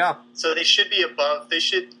 There you go. So they should be above. They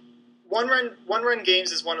should. One-run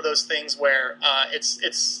games is one of those things where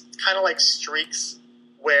it's kind of like streaks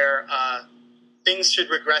where things should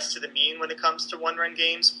regress to the mean when it comes to one-run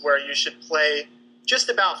games, where you should play just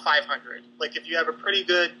about 500. Like if you have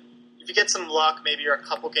if you get some luck, maybe you're a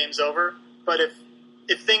couple games over. But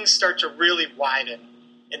if things start to really widen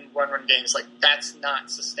in one-run games, like that's not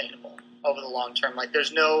sustainable over the long term. Like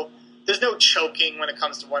there's no choking when it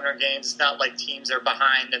comes to one-run games. It's not like teams are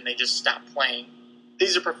behind and they just stop playing.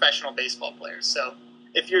 These are professional baseball players. So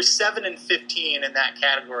if you're 7-15 in that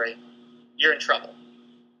category, you're in trouble.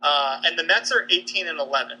 And the Mets are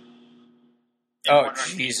 18-11. Oh,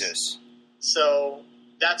 Jesus. So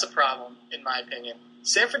that's a problem, in my opinion.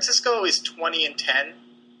 San Francisco is 20-10,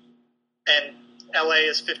 and LA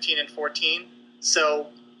is 15-14. So,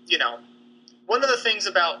 one of the things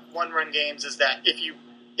about one-run games is that if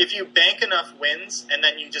you bank enough wins and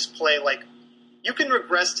then you just play you can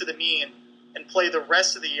regress to the mean and play the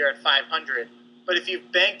rest of the year at 500. But if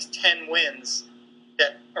you've banked 10 wins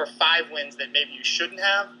or 5 wins that maybe you shouldn't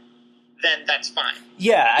have, then that's fine.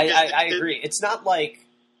 Yeah, I agree. It's not like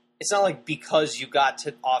because you got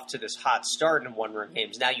off to this hot start in one-run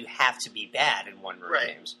games, now you have to be bad in one-run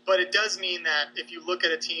games. But it does mean that if you look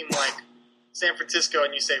at a team like San Francisco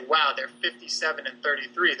and you say, wow, they're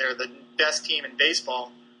 57-33, they're the best team in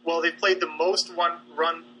baseball. Well, they've played the most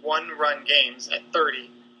one-run games at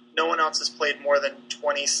 30. No one else has played more than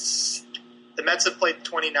 20. The Mets have played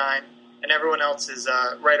 29, and everyone else is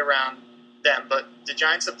right around them. But the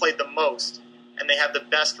Giants have played the most, and they have the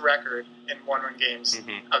best record in one-run games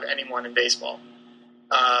of anyone in baseball.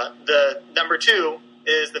 The number 2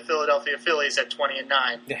 is the Philadelphia Phillies at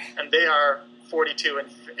 20-9, and they are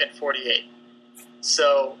 42-48.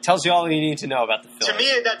 So tells you all you need to know about the Phillies. To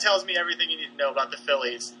me, that tells me everything you need to know about the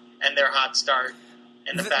Phillies and their hot start,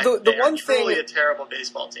 and the fact that they are truly a terrible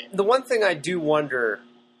baseball team. The one thing I do wonder,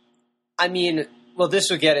 I mean, well,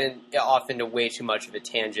 this will get off into way too much of a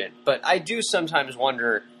tangent, but I do sometimes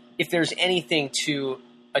wonder if there's anything to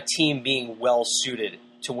a team being well-suited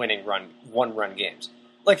to winning one-run games.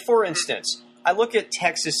 Like, for instance, I look at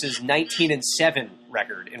Texas's 19-7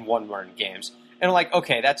 record in one-run games, and I'm like,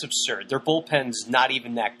 okay, that's absurd. Their bullpen's not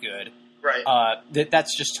even that good. Right.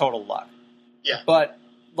 That's just total luck. Yeah. But,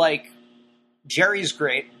 Jerry's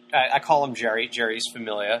great. I call him Jerry. Jerry's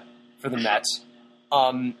Familia for the Mets.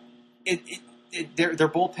 Their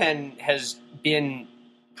bullpen has been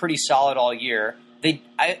pretty solid all year.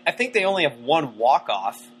 I think they only have one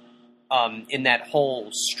walk-off in that whole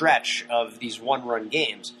stretch of these one-run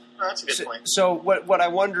games. Oh, that's a good point. So what I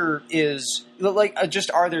wonder is,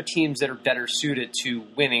 just are there teams that are better suited to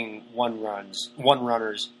winning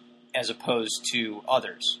one-runners as opposed to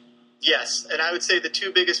others? Yes, and I would say the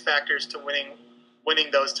 2 biggest factors to winning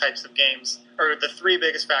those types of games, or the 3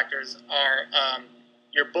 biggest factors, are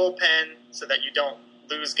your bullpen, so that you don't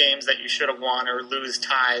lose games that you should have won or lose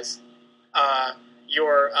ties.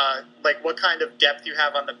 Your what kind of depth you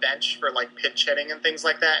have on the bench for pitch hitting and things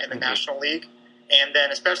like that in the National League. And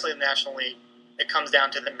then, especially in the National League, it comes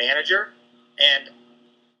down to the manager. And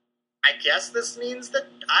I guess this means that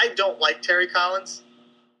I don't like Terry Collins,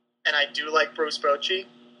 and I do like Bruce Bochy.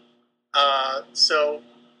 So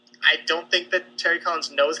I don't think that Terry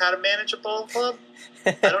Collins knows how to manage a ball club.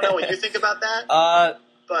 I don't know what you think about that.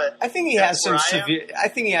 But I think he has some severe. I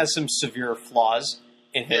think he has some severe flaws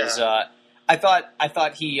in his. Yeah. I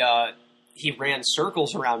thought he ran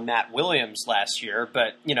circles around Matt Williams last year,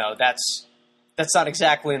 but that's not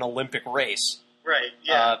exactly an Olympic race. Right.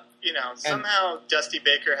 Yeah. Somehow Dusty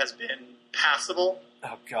Baker has been passable.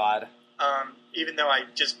 Oh God. Even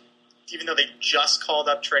though they just called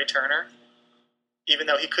up Trey Turner, even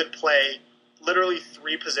though he could play literally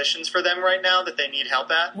 3 positions for them right now that they need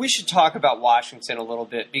help at. We should talk about Washington a little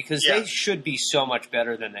bit because they should be so much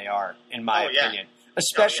better than they are, in my opinion.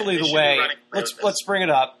 Especially the way let's bring it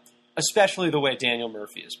up. Especially the way Daniel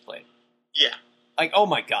Murphy has played. Yeah. Like, oh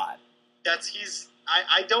my God. I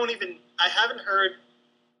haven't heard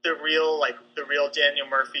the real Daniel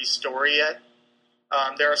Murphy story yet.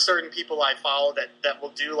 There are certain people I follow that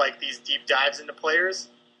will do like these deep dives into players,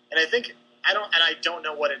 and I don't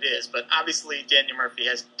know what it is, but obviously Daniel Murphy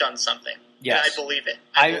has done something. Yes. And I believe it.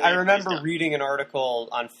 I remember reading an article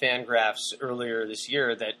on Fangraphs earlier this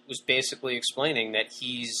year that was basically explaining that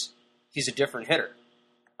he's a different hitter.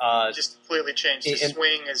 Just completely changed his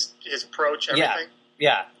swing, his approach, everything.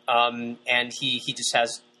 Yeah. And he just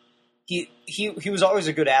has he was always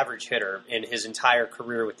a good average hitter in his entire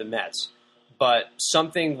career with the Mets. But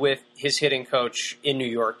something with his hitting coach in New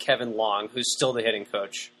York, Kevin Long, who's still the hitting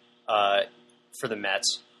coach for the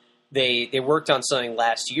Mets, they worked on something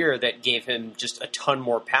last year that gave him just a ton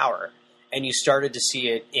more power. And you started to see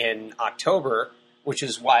it in October, which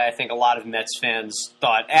is why I think a lot of Mets fans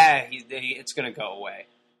thought, it's going to go away.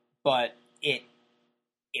 But it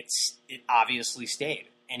obviously stayed,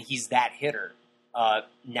 and he's that hitter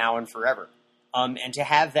now and forever. And to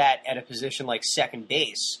have that at a position like second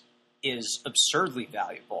base is absurdly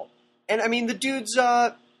valuable. And I mean, the dude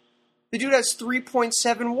has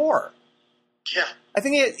 3.7 WAR. Yeah, I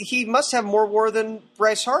think he must have more WAR than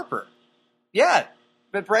Bryce Harper. Yeah,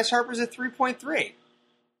 but Bryce Harper's at 3.3.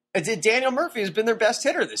 Daniel Murphy has been their best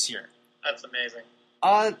hitter this year. That's amazing.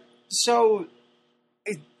 So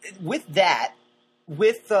with that,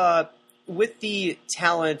 with the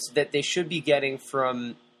talent that they should be getting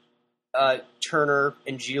from Turner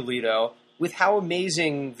and Giolito, with how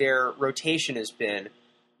amazing their rotation has been,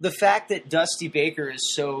 the fact that Dusty Baker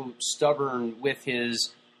is so stubborn with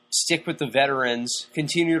his stick with the veterans,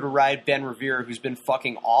 continue to ride Ben Revere, who's been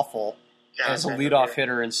fucking awful as a leadoff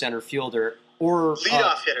hitter and center fielder, or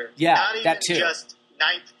leadoff hitter, not even that too. Just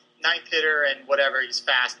ninth hitter and whatever, he's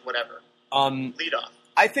fast, whatever. Leadoff.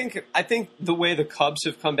 I think the way the Cubs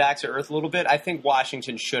have come back to earth a little bit, I think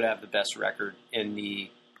Washington should have the best record in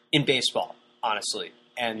baseball, honestly,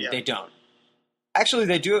 and they don't. Actually,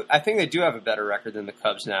 they do. I think they do have a better record than the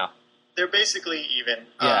Cubs now. They're basically even.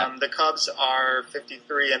 Yeah. The Cubs are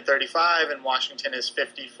 53-35, and Washington is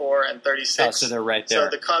 54-36. Oh, so they're right there. So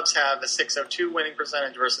the Cubs have a 602 winning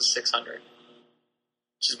percentage versus 600,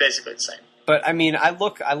 which is basically the same. But I mean, I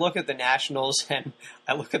look at the Nationals and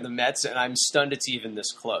I look at the Mets, and I'm stunned it's even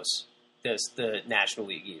this close. The National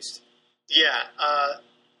League East. Yeah.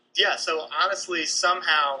 So honestly,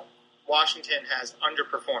 somehow Washington has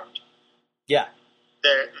underperformed. Yeah.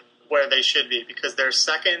 They're where they should be because they're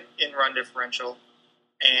second in run differential,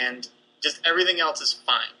 and just everything else is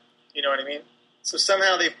fine. You know what I mean? So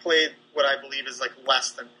somehow they've played what I believe is like less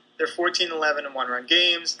than. They're 14-11 in one-run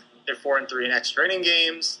games. They're 4-3 in extra inning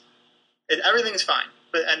games. Everything's fine,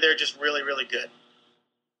 and they're just really, really good.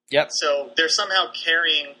 Yep. So they're somehow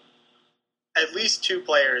carrying at least two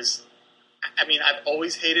players. I mean, I've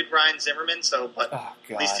always hated Ryan Zimmerman,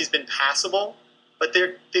 at least he's been passable. But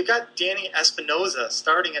they've got Danny Espinosa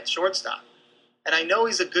starting at shortstop. And I know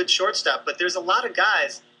he's a good shortstop, but there's a lot of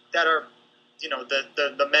guys that are,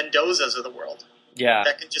 the Mendozas of the world. Yeah.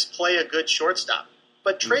 That can just play a good shortstop.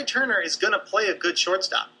 But Trey Turner is going to play a good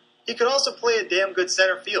shortstop. He could also play a damn good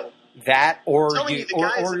center field. That, or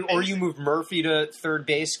you move Murphy to third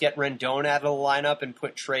base, get Rendon out of the lineup, and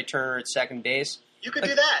put Trey Turner at second base. You could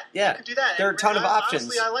do that. Yeah. You could do that. There are a ton of options.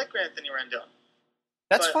 Honestly, I like Anthony Rendon.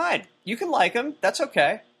 That's fine. You can like him. That's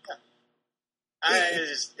okay.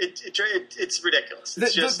 It's ridiculous.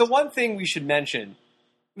 The one thing we should mention,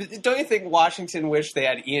 don't you think Washington wish they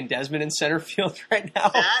had Ian Desmond in center field right now?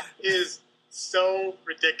 That is so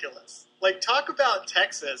ridiculous. Like, talk about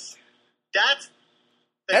Texas. That's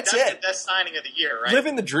it. The best signing of the year, right?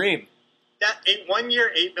 Living the dream. That 1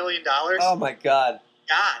 year, $8 million. Oh my God.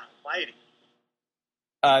 God almighty.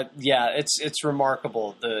 It's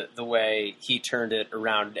remarkable the way he turned it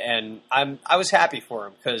around, and I was happy for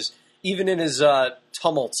him because even in his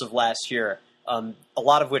tumults of last year, a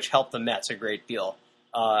lot of which helped the Mets a great deal,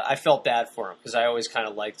 I felt bad for him because I always kind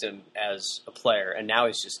of liked him as a player, and now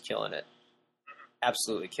he's just killing it,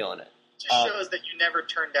 absolutely killing it. Just shows that you never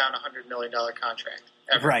turn down a $100 million contract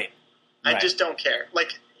ever. Right. I just don't care.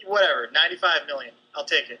 Like whatever, $95 million, I'll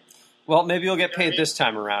take it. Well, maybe you'll get paid this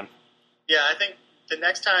time around. Yeah, I think. The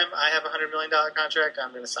next time I have a $100 million contract,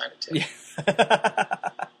 I'm going to sign it too. Yeah.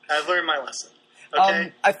 I've learned my lesson.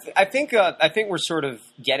 Okay. I think we're sort of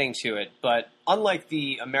getting to it, but unlike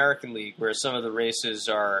the American League, where some of the races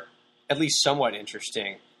are at least somewhat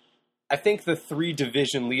interesting, I think the three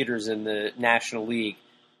division leaders in the National League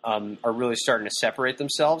are really starting to separate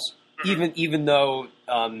themselves. Mm-hmm. Even though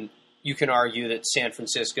you can argue that San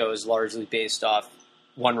Francisco is largely based off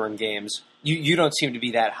one-run games, you don't seem to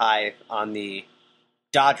be that high on the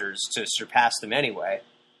Dodgers to surpass them anyway.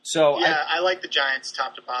 So yeah, I like the Giants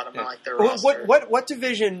top to bottom. Yeah. I like their roster. What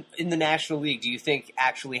division in the National League do you think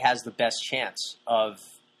actually has the best chance of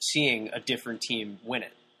seeing a different team win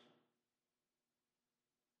it?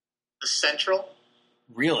 The Central?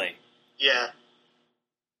 Really? Yeah.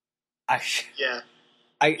 I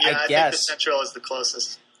I guess think the Central is the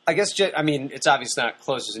closest. I guess it's obviously not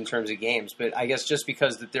closest in terms of games, but I guess just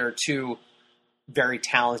because that there are two very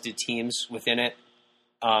talented teams within it,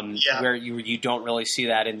 where you don't really see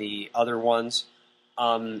that in the other ones.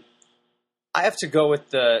 I have to go with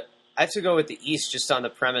the East just on the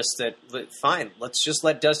premise that fine, let's just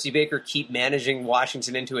let Dusty Baker keep managing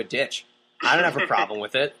Washington into a ditch. I don't have a problem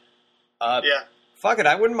with it. Fuck it,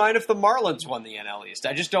 I wouldn't mind if the Marlins won the NL East.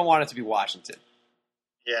 I just don't want it to be Washington.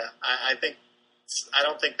 Yeah, I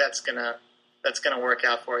don't think that's gonna work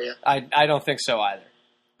out for you. I don't think so either.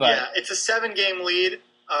 But yeah, it's a 7-game lead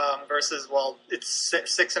versus it's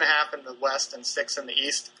 6.5 in the West and 6 in the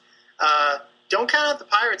East. Don't count out the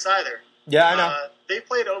Pirates either. Yeah, I know. They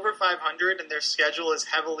played over 500, and their schedule is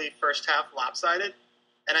heavily first half lopsided.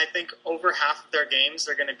 And I think over half of their games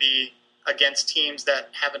are going to be against teams that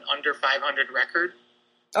have an under 500 record.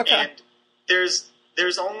 Okay. And there's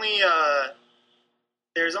only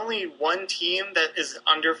one team that is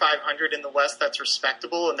under 500 in the West that's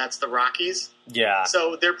respectable, and that's the Rockies. Yeah.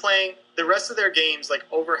 So they're playing the rest of their games, like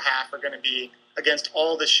over half are going to be against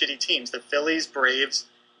all the shitty teams: the Phillies, Braves,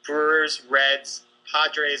 Brewers, Reds,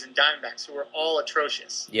 Padres, and Diamondbacks, who are all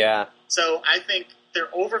atrocious. Yeah. So I think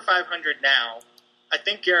they're over 500 now. I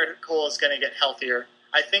think Garrett Cole is going to get healthier.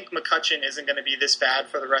 I think McCutchen isn't going to be this bad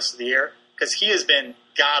for the rest of the year because he has been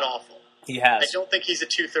god-awful. He has. I don't think he's a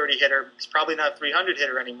 230 hitter. He's probably not a 300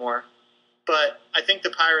 hitter anymore. But I think the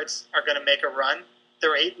Pirates are going to make a run.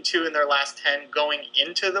 They're 8-2 in their last 10 going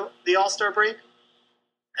into the All-Star break.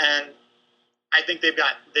 And I think they've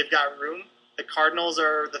got room. The Cardinals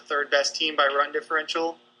are the third best team by run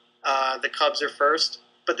differential. The Cubs are first.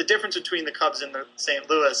 But the difference between the Cubs and the St.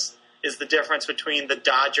 Louis is the difference between the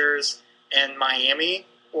Dodgers and Miami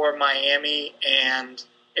or Miami and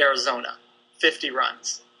Arizona. 50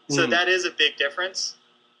 runs. So that is a big difference.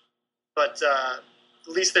 But at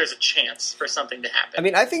least there's a chance for something to happen. I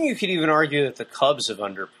mean, I think you could even argue that the Cubs have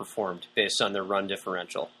underperformed based on their run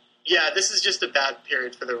differential. Yeah, this is just a bad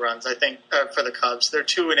period for the runs, I think, for the Cubs. They're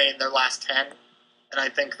 2-8 in their last 10, and I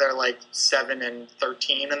think they're like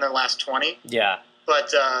 7-13 in their last 20. Yeah.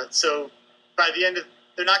 But so by the end of,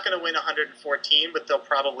 they're not going to win 114, but they'll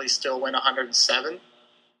probably still win 107.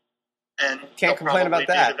 And can't complain about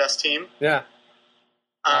that. Be the best team. Yeah.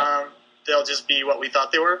 They'll just be what we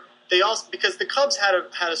thought they were. They also, because the Cubs had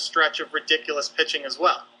a stretch of ridiculous pitching as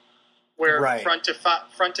well, where front to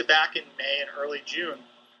back in May and early June,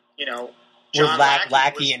 John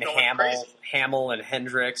Lackey and Hamill and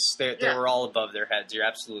Hendricks, they were all above their heads. You're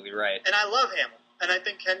absolutely right. And I love Hamill, and I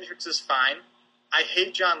think Hendricks is fine. I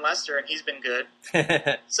hate John Lester, and he's been good.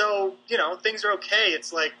 So, things are okay.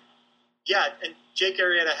 It's like, and Jake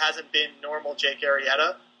Arrieta hasn't been normal Jake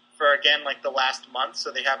Arrieta for, again, like the last month,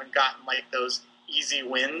 so they haven't gotten like those easy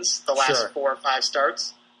wins the last 4 or 5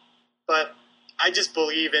 starts. But I just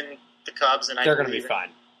believe in the Cubs, and they're going to be fine.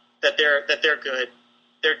 That they're good.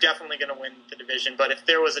 They're definitely going to win the division. But if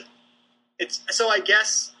there was so I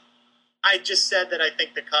guess I just said that I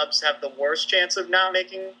think the Cubs have the worst chance of not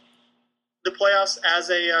making the playoffs as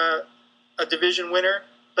a division winner.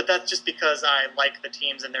 But that's just because I like the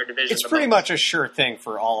teams in their division. It's pretty much a sure thing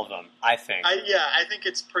for all of them, I think. I think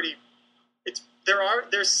it's pretty.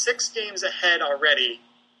 There's 6 games ahead already,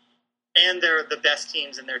 and they're the best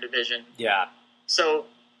teams in their division. Yeah. So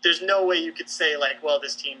there's no way you could say like, well,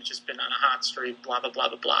 this team's just been on a hot streak, blah blah blah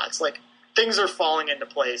blah blah. It's like things are falling into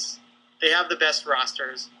place. They have the best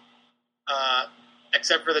rosters,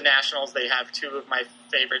 except for the Nationals. They have 2 of my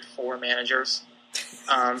favorite 4 managers.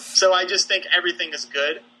 So I just think everything is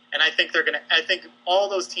good, and I think all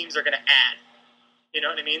those teams are gonna add. You know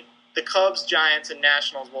what I mean? The Cubs, Giants, and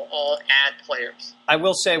Nationals will all add players. I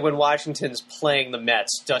will say, when Washington's playing the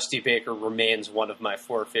Mets, Dusty Baker remains one of my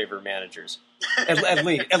 4 favorite managers. At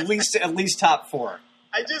least top 4.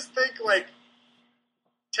 I just think like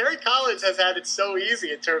Terry Collins has had it so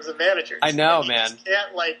easy in terms of managers. I know, he man. Just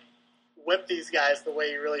can't like whip these guys the way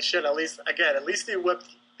he really should. At least he whipped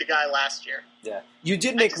the guy last year. Yeah, you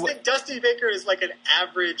did I just think Dusty Baker is like an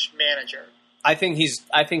average manager. I think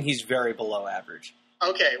he's very below average.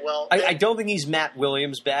 Okay, well, I don't think he's Matt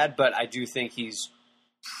Williams bad, but I do think he's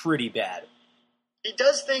pretty bad. He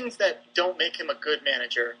does things that don't make him a good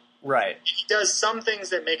manager. Right. He does some things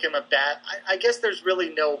that make him a bad. I guess there's really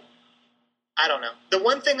no. I don't know. The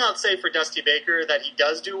one thing I'll say for Dusty Baker that he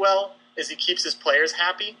does do well is he keeps his players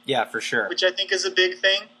happy, Yeah, for sure. which I think is a big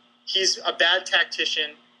thing. He's a bad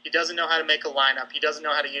tactician. He doesn't know how to make a lineup. He doesn't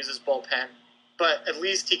know how to use his bullpen. But at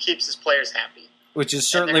least he keeps his players happy. Which is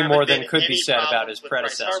certainly more than could be said about his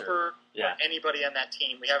predecessor. Bryce Harper or anybody on that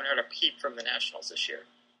team. We haven't heard a peep from the Nationals this year.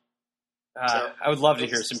 I would love to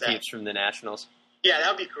hear some peeps from the Nationals. Yeah, that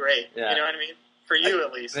would be great. Yeah. You know what I mean? For you,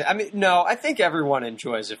 at least. I mean, no, I think everyone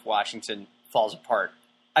enjoys if Washington falls apart.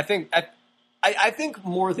 I think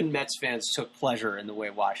more than Mets fans took pleasure in the way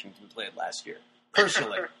Washington played last year.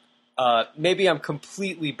 Personally. Maybe I'm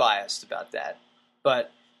completely biased about that.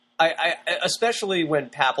 But I especially when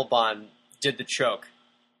Papelbon did the choke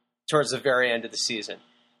towards the very end of the season.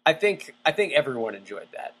 I think everyone enjoyed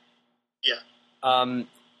that. Yeah.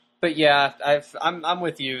 But yeah, I'm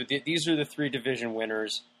with you. These are the 3 division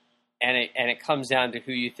winners, and it comes down to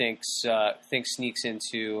who you think sneaks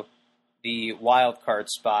into the wild card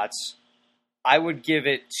spots. I would give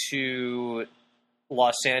it to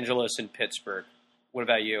Los Angeles and Pittsburgh. What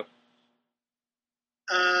about you?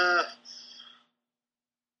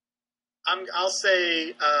 I'll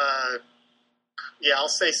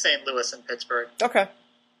say St. Louis and Pittsburgh. Okay.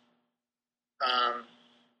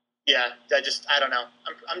 Yeah, I don't know.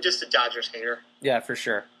 I'm just a Dodgers hater. Yeah, for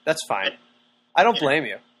sure. That's fine. I don't blame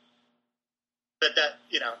you. But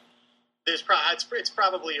it's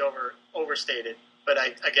probably overstated. But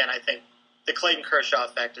I think the Clayton Kershaw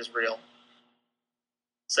effect is real.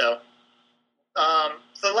 So,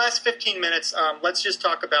 for the last 15 minutes, let's just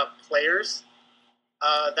talk about players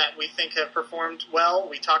that we think have performed well.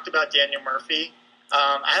 We talked about Daniel Murphy.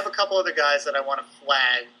 I have a couple other guys that I want to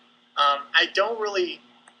flag. I don't really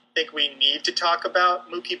think we need to talk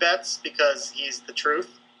about Mookie Betts because he's the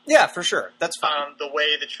truth. Yeah, for sure. That's fine. The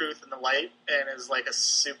way, the truth, and the light, and is like a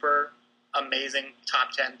super amazing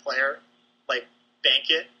top 10 player. Like, bank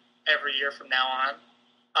it every year from now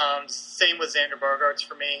on. Same with Xander Bogaerts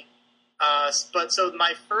for me. I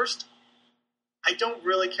don't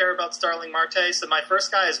really care about Starling Marte, so my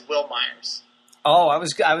first guy is Will Myers. Oh, I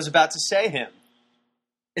was about to say him.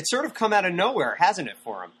 It's sort of come out of nowhere, hasn't it,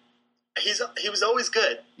 for him? He was always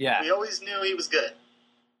good. Yeah. We always knew he was good.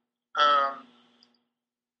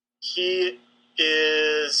 He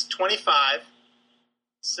is 25,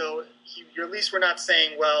 so at least we're not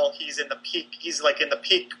saying, well, he's in the peak. He's like in the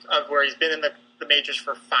peak of where he's been in the majors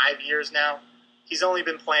for 5 years now. He's only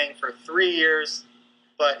been playing for 3 years,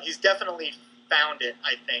 but he's definitely found it,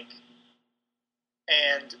 I think.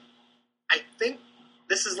 And I think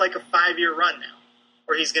this is like a 5-year run now,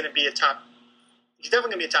 where he's going to be he's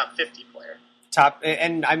definitely going to be a top 50 player.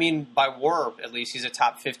 And I mean, by WAR, at least, he's a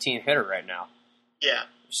top 15 hitter right now. Yeah.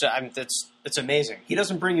 So that's amazing. He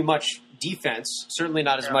doesn't bring you much defense, certainly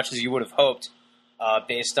not as much as you would have hoped,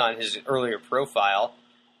 based on his earlier profile.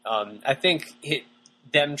 I think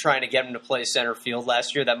them trying to get him to play center field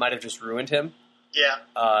last year, that might have just ruined him.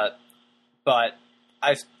 Yeah. But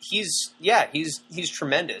he's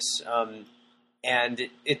tremendous. And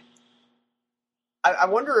I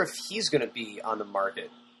wonder if he's going to be on the market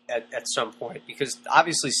at some point, because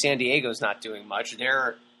obviously San Diego's not doing much.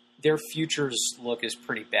 Their futures look is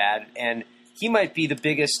pretty bad, and he might be the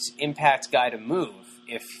biggest impact guy to move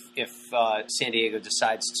if San Diego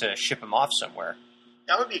decides to ship him off somewhere.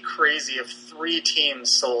 That would be crazy if 3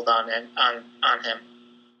 teams sold on him.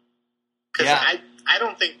 Because I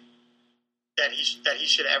don't think that he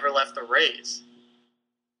should ever left the Rays.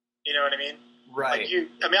 You know what I mean? Right.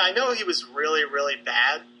 I know he was really, really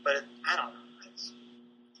bad, but I don't know.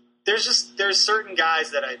 There's certain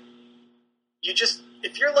guys that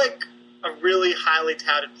if you're like a really highly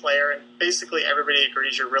touted player and basically everybody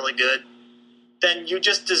agrees you're really good, then you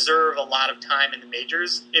just deserve a lot of time in the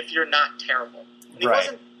majors if you're not terrible.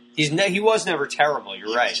 And he was never terrible.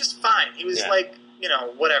 You're right. He was just fine. He was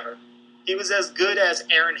whatever. He was as good as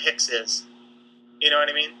Aaron Hicks is. You know what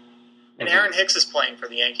I mean? And Aaron Hicks is playing for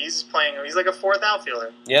the Yankees. He's like a 4th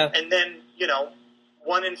outfielder. Yeah. And then,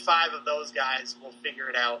 1 in 5 of those guys will figure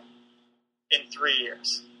it out in 3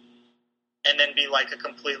 years. And then be like a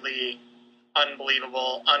completely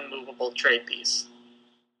unbelievable, unmovable trade piece.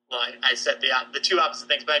 Well, I said the 2 opposite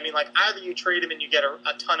things, but I mean, like, either you trade him and you get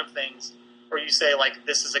a ton of things, or you say, like,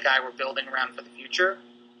 this is a guy we're building around for the future.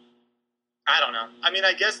 I don't know. I mean,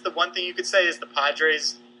 I guess the one thing you could say is the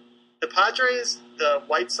Padres, the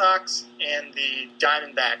White Sox, and the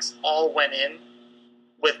Diamondbacks all went in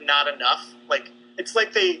with not enough. Like, it's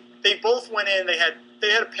like they both went in, they had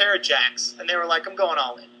a pair of jacks, and they were like, I'm going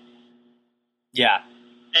all in. Yeah.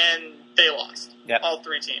 And they lost. Yep. All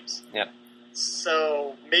 3 teams. Yep.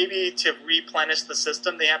 So maybe to replenish the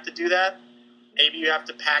system, they have to do that. Maybe you have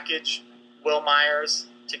to package Will Myers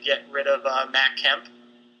to get rid of Matt Kemp.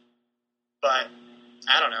 but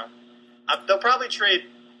I don't know. They'll probably trade,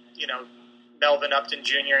 Melvin Upton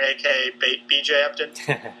Jr., aka BJ Upton.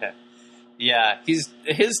 Yeah, his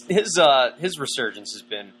resurgence has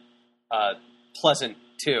been pleasant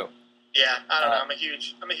too. Yeah, I don't know. I'm a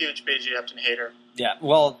huge BJ Upton hater. Yeah,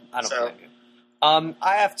 well, I don't blame you.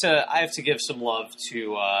 I have to give some love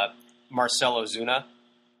to Marcelo Zuna.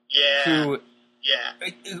 Yeah. Who,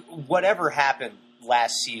 whatever happened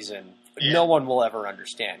last season, no one will ever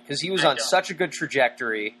understand because he was on such a good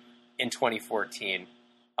trajectory in 2014.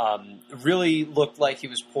 Really looked like he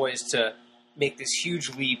was poised to make this huge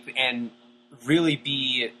leap and really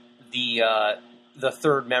be the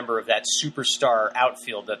third member of that superstar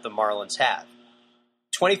outfield that the Marlins have.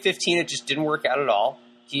 2015, it just didn't work out at all.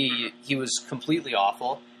 He was completely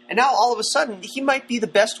awful, and now all of a sudden, he might be the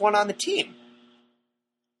best one on the team.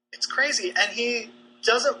 It's crazy, and he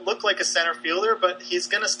doesn't look like a center fielder, but he's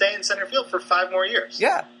going to stay in center field for 5 more years.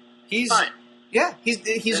 Yeah, he's fine. Yeah,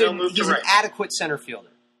 he's an adequate center fielder.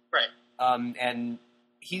 Right. And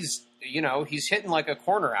he's hitting like a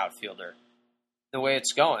corner outfielder the way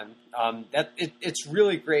it's going. It's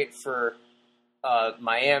really great for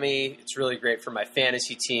Miami. It's really great for my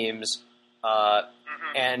fantasy teams.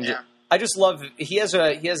 And I just love he has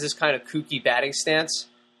this kind of kooky batting stance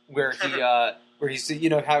where he's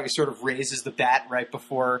how he sort of raises the bat right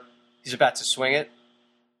before he's about to swing it.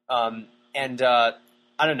 I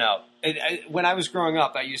don't know. When I was growing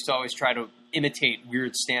up, I used to always try to imitate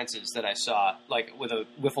weird stances that I saw, like with a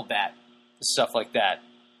wiffle bat, stuff like that.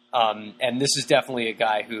 And this is definitely a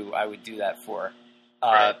guy who I would do that for.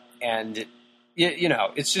 Right. And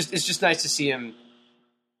it's just nice to see him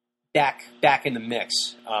back in the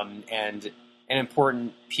mix. And an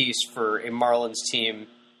important piece for a Marlins team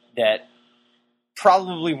that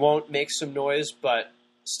probably won't make some noise, but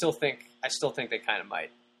I still think they kind of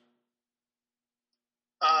might.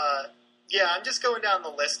 I'm just going down the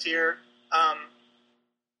list here.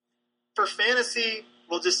 For fantasy,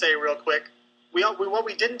 we'll just say real quick, what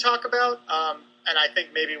we didn't talk about, and I think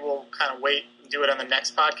maybe we'll kind of wait and do it on the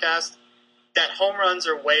next podcast, that home runs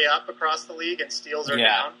are way up across the league and steals are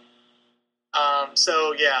down.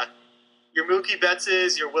 Your Mookie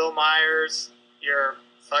Bettses, your Will Myers, your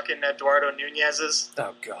fucking Eduardo Nunez's.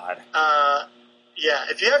 Oh, God.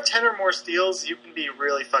 If you have 10 or more steals, you can be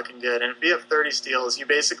really fucking good. And if you have 30 steals, you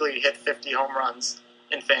basically hit 50 home runs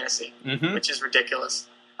in fantasy, which is ridiculous.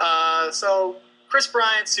 So Chris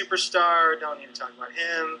Bryant, superstar, don't even talk about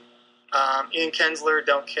him. Ian Kinsler,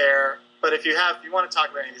 don't care. But if you want to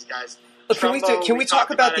talk about any of these guys, can we talk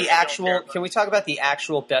about the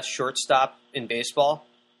actual best shortstop in baseball,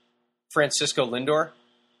 Francisco Lindor?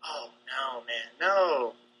 Oh no, man,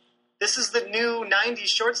 no! This is the new '90s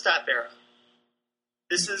shortstop era.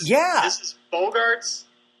 This is Bogarts,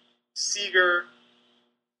 Seager,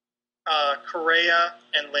 Correa,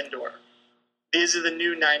 and Lindor. These are the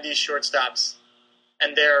new '90s shortstops,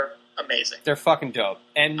 and they're amazing. They're fucking dope.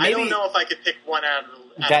 And maybe, I don't know if I could pick one out of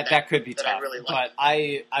that could be tough. I really like. But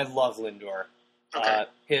I love Lindor. Okay.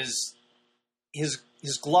 His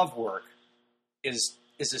glove work is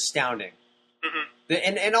astounding.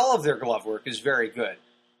 Mm-hmm. And all of their glove work is very good.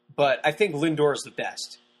 But I think Lindor is the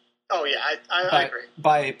best. Oh yeah, I agree.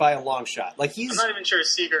 By a long shot. Like I'm not even sure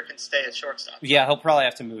Seager can stay at shortstop. Yeah, he'll probably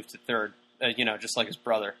have to move to third. Just like his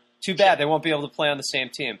brother. Too bad they won't be able to play on the same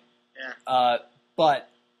team. Yeah. But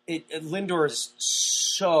Lindor is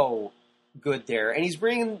so good there, and he's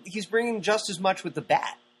bringing just as much with the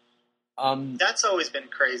bat. That's always been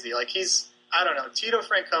crazy. Like I don't know, Tito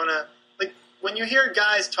Francona. Like when you hear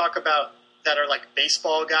guys talk about that are like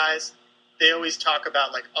baseball guys, they always talk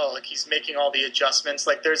about like he's making all the adjustments.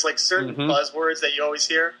 Like there's like certain buzzwords that you always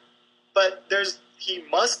hear, but he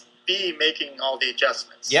must be making all the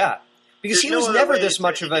adjustments. Yeah, because he was never this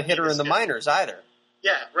much of a hitter in the minors either.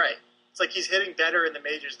 Yeah, right. It's like he's hitting better in the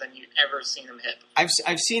majors than you've ever seen him hit.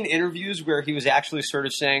 I've seen interviews where he was actually sort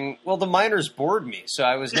of saying, "Well, the minors bored me, so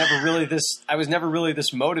I was never really this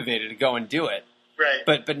motivated to go and do it." Right.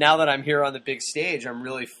 But now that I'm here on the big stage, I'm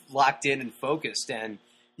really locked in and focused, and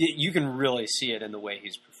you can really see it in the way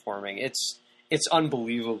he's performing. It's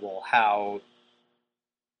unbelievable how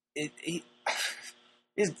the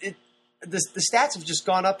stats have just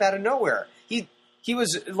gone up out of nowhere. He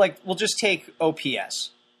was like, we'll just take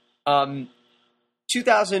OPS.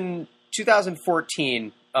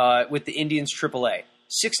 2014 with the Indians AAA,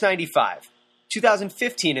 695.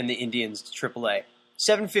 2015 in the Indians AAA,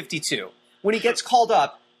 752. When he gets called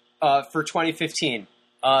up for 2015,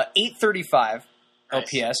 835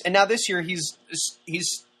 OPS, nice. And now this year he's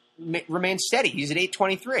remained steady. He's at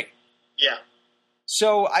 823. Yeah.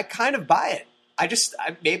 So I kind of buy it.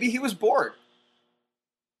 Maybe he was bored.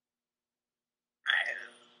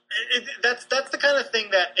 That's the kind of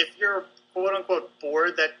thing that if you're quote unquote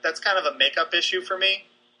bored, that's kind of a makeup issue for me.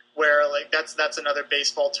 Where like that's another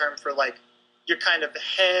baseball term for like your kind of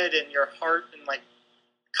head and your heart and like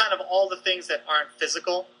kind of all the things that aren't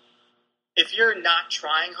physical. If you're not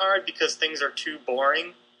trying hard because things are too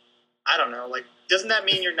boring, I don't know. Like, doesn't that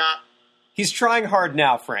mean you're not? He's trying hard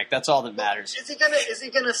now, Frank. That's all that matters. Is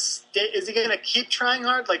he gonna keep trying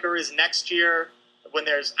hard? Like, or is next year when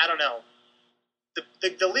there's, I don't know.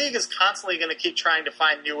 The league is constantly going to keep trying to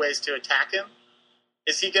find new ways to attack him.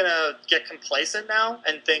 Is he going to get complacent now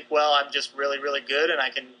and think, well, I'm just really, really good and I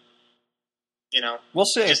can, we'll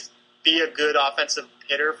see. Just be a good offensive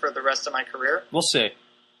hitter for the rest of my career? We'll see.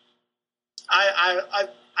 I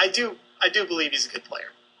do believe he's a good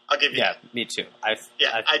player. I'll give you that. Yeah, me too. I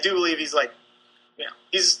do believe he's like,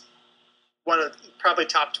 he's one of probably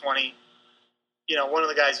top 20. One of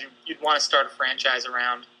the guys you'd want to start a franchise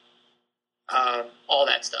around. All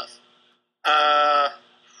that stuff.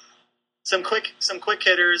 Some quick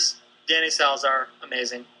hitters. Danny Salazar,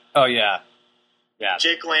 amazing. Oh yeah.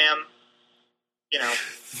 Jake Lamb,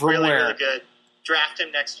 really good. Draft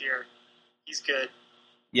him next year. He's good.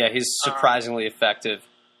 Yeah, he's surprisingly effective.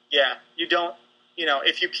 Yeah, you don't.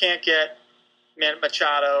 If you can't get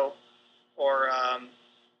Machado or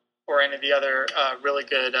any of the other really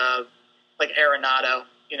good like Arenado,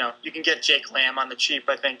 you can get Jake Lamb on the cheap.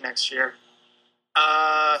 I think next year.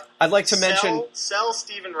 I'd like to mention sell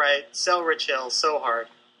Stephen Wright, sell Rich Hill so hard.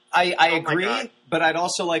 I agree, but I'd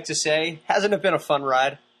also like to say, hasn't it been a fun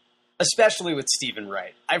ride, especially with Stephen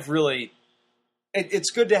Wright?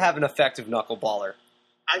 It's good to have an effective knuckleballer.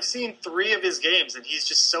 I've seen 3 of his games, and he's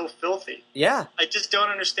just so filthy. Yeah, I just don't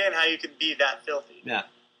understand how you can be that filthy. Yeah,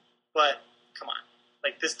 but come on,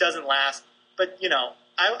 like this doesn't last. But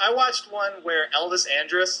I watched one where Elvis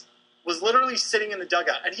Andrus was literally sitting in the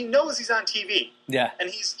dugout, and he knows he's on TV. Yeah. And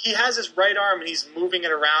he has his right arm, and he's moving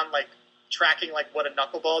it around, like, tracking, like, what a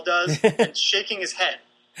knuckleball does, and shaking his head.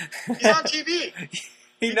 He's on TV.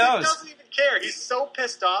 He knows. He doesn't even care. He's so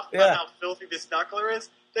pissed off about how filthy this knuckler is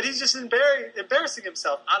that he's just embarrassing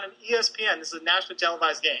himself on an ESPN. This is a nationally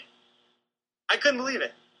televised game. I couldn't believe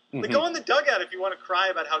it. Mm-hmm. Like, go in the dugout if you want to cry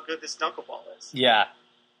about how good this knuckleball is. Yeah.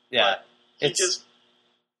 Yeah. But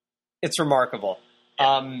it's remarkable.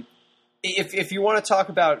 Yeah. If you want to talk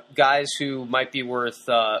about guys who might be worth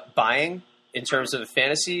buying in terms of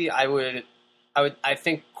fantasy, I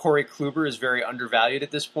think Corey Kluber is very undervalued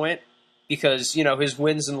at this point because his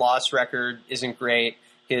wins and loss record isn't great,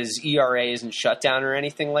 his ERA isn't shut down or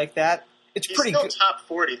anything like that. He's pretty still good. Top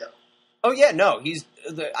 40 though. Oh yeah, no,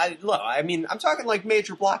 I'm talking like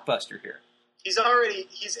major blockbuster here. His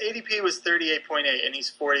ADP was 38.8 and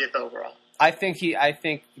he's 40th overall. I think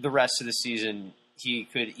the rest of the season he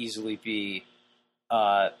could easily be,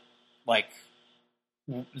 like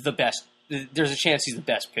the best. There's a chance he's the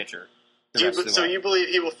best pitcher. So you believe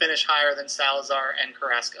he will finish higher than Salazar and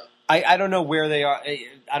Carrasco? I don't know where they are.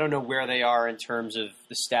 I don't know where they are in terms of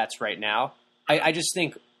the stats right now. I just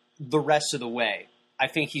think the rest of the way, I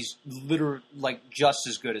think he's literally like just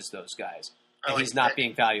as good as those guys, and he's not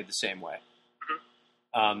being valued the same way.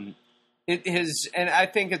 Mm-hmm. And I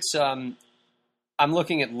think it's. I'm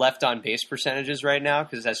looking at left on base percentages right now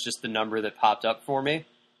because that's just the number that popped up for me.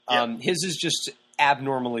 Yep. His is just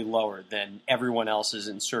abnormally lower than everyone else's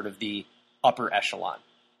in sort of the upper echelon,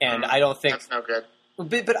 and I don't think that's no good.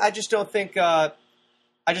 But I just don't think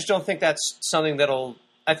that's something that'll.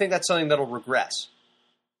 I think that's something that'll regress,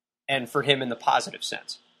 and for him in the positive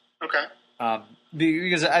sense. Okay.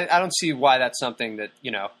 Because I don't see why that's something that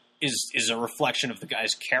is a reflection of the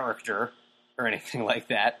guy's character or anything like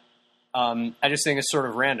that. I just think it's sort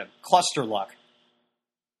of random. Cluster luck.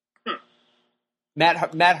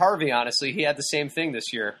 Matt Harvey, honestly, he had the same thing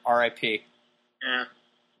this year. R.I.P. Yeah.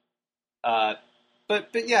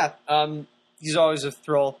 But yeah, he's always a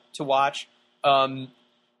thrill to watch.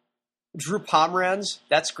 Drew Pomeranz,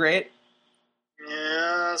 that's great.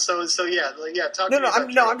 Yeah. So yeah. Talk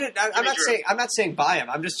I'm not saying buy him.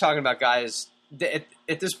 I'm just talking about guys.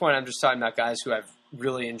 At this point, I'm just talking about guys who I've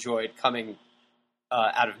really enjoyed coming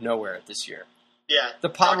out of nowhere this year. Yeah. The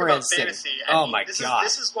Pomeranz thing. God.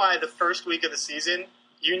 This is why the first week of the season,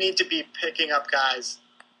 you need to be picking up guys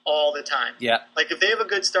all the time. Yeah. Like, if they have a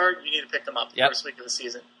good start, you need to pick them up the first week of the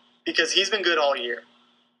season. Because he's been good all year.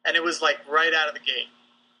 And it was, like, right out of the gate.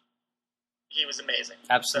 He was amazing.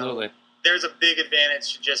 Absolutely. So there's a big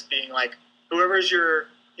advantage to just being, like, whoever's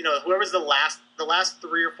the last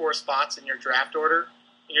 3 or 4 spots in your draft order,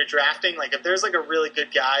 and you're drafting, like, if there's, like, a really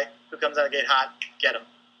good guy who comes out of the gate hot, get him.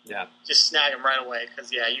 Yeah. Just snag him right away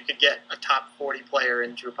because, you could get a top 40 player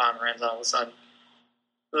in Drew Pomeranz all of a sudden.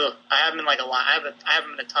 Ugh, I have him in like a lot. I have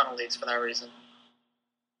him in a ton of leagues for that reason.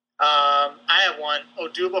 I have one.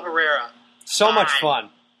 Odubel Herrera. So much fun.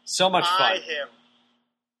 So much Buy fun. him.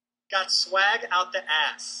 Got swag out the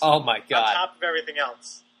ass. Oh my On God. top of everything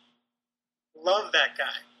else. Love that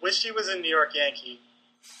guy. Wish he was a New York Yankee.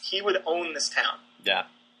 He would own this town. Yeah.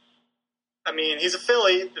 I mean, he's a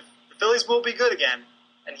Philly. The Phillies will be good again,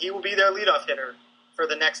 and he will be their leadoff hitter for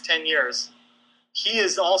the next 10 years. He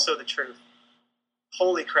is also the truth.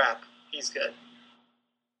 Holy crap, he's good.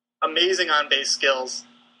 Amazing on-base skills.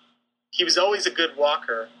 He was always a good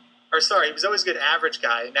walker. He was always a good average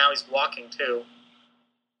guy. Now he's walking, too.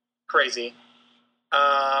 Crazy.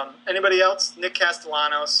 Anybody else? Nick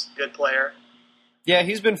Castellanos, good player. Yeah,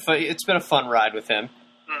 he's been it's been a fun ride with him.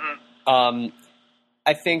 Mm-hmm.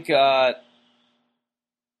 I think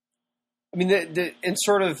in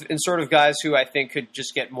sort of guys who I think could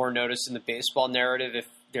just get more notice in the baseball narrative if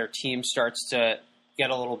their team starts to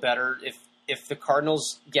get a little better. If the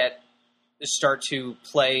Cardinals start to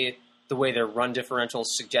play the way their run differential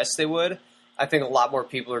suggests they would, I think a lot more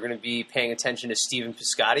people are going to be paying attention to Stephen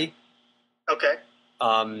Piscotty. Okay.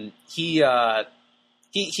 He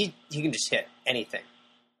can just hit anything.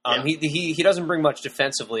 Yeah. He doesn't bring much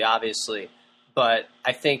defensively, obviously, but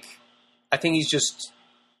I think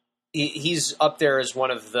he's up there as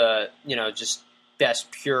one of the just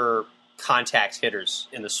best pure contact hitters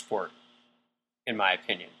in the sport, in my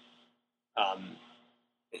opinion.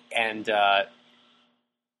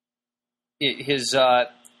 He's a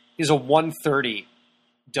 130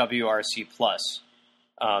 WRC plus.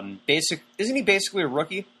 Isn't he basically a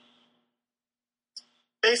rookie?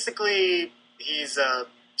 Basically, he's a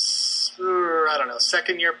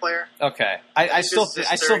second year player. Okay, I still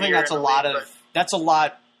think that's a lot of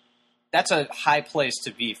that's a high place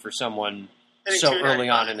to be for someone so early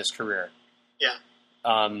on in his career. Yeah.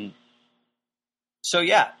 So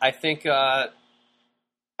yeah, I think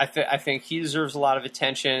he deserves a lot of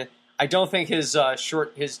attention. I don't think his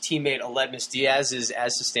teammate Aledmus Diaz is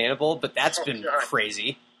as sustainable, but that's been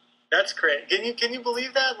crazy. That's great. Can you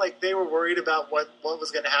believe that? Like, they were worried about what was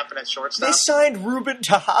going to happen at shortstop. They signed Ruben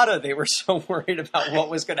Tejada. They were so worried about what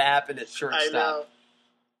was going to happen at shortstop.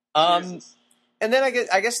 I know. And then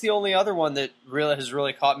I guess the only other one that has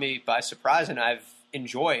really caught me by surprise and I've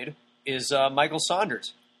enjoyed is Michael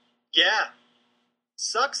Saunders. Yeah.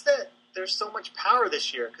 Sucks that there's so much power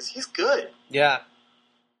this year because he's good. Yeah.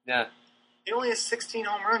 Yeah. He only has 16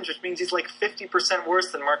 home runs, which means he's like 50%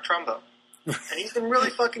 worse than Mark Trumbo. And he's been really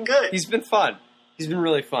fucking good. He's been fun. He's been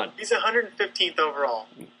really fun. He's 115th overall.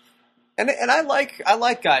 And I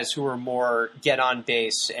like guys who are more get on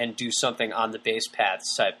base and do something on the base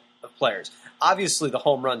paths type of players. Obviously, the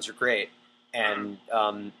home runs are great, and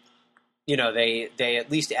they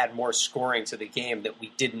at least add more scoring to the game that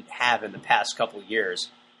we didn't have in the past couple of years.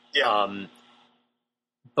 Yeah.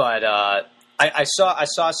 But I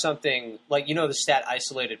saw something like the stat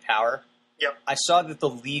isolated power. Yep. I saw that the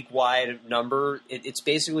league-wide number, it's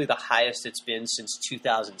basically the highest it's been since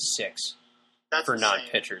 2006 for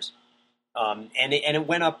non-pitchers. And it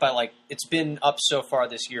went up by it's been up so far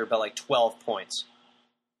this year by 12 points.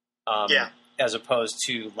 As opposed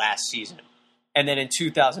to last season. And then in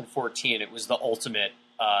 2014, it was the ultimate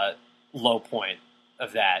low point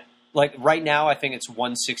of that. Like right now, I think it's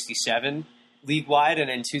 167 league-wide, and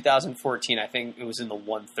in 2014, I think it was in the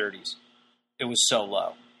 130s. It was so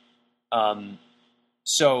low.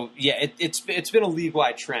 So yeah, it's been a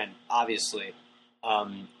league-wide trend, obviously,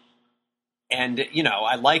 and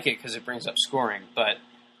I like it because it brings up scoring. But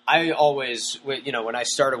I always, when I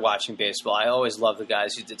started watching baseball, I always loved the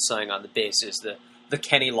guys who did something on the bases, the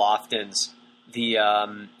Kenny Loftons,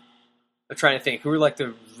 I'm trying to think who were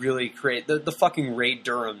the really the fucking Ray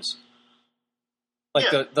Durhams,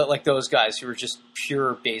 those guys who were just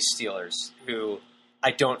pure base stealers who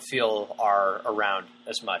I don't feel are around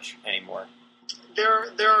as much anymore.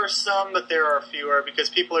 There are some, but there are fewer because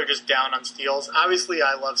people are just down on steals. Obviously,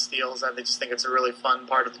 I love steals. I just think it's a really fun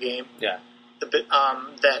part of the game. Yeah.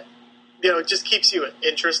 That it just keeps you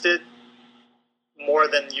interested more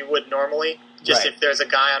than you would normally. Just right. If there's a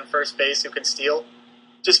guy on first base who can steal,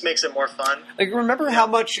 just makes it more fun. Remember how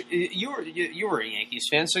much you were a Yankees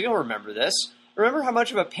fan, so you'll remember this. Remember how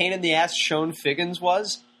much of a pain in the ass Sean Figgins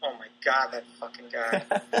was? Oh my god, that fucking guy!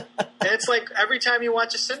 And it's every time you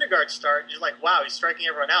watch a Syndergaard start, you're like, wow, he's striking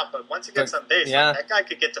everyone out. But once he gets on base, that guy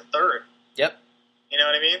could get to third. Yep. You know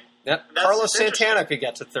what I mean? Yep. Carlos Santana could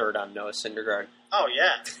get to third on Noah Syndergaard. Oh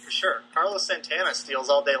yeah, for sure. Carlos Santana steals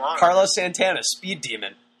all day long. Carlos Santana, speed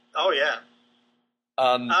demon. Oh yeah.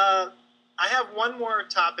 I have one more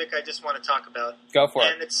topic I just want to talk about. Go for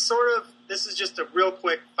it. And it's this is just a real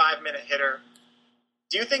quick 5-minute hitter.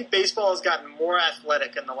 Do you think baseball has gotten more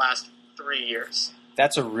athletic in the last 3 years?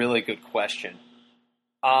 That's a really good question.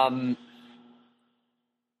 I'm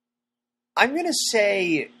going to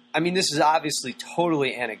say, I mean, this is obviously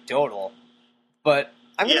totally anecdotal, but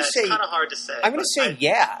I'm going to say, it's kind of hard to say. I'm going to say,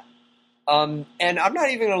 yeah. And I'm not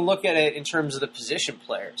even going to look at it in terms of the position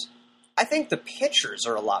players. I think the pitchers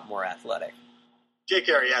are a lot more athletic. Jake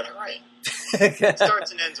Arrieta, right?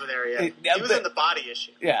 Starts and ends with Arrieta. He was in the body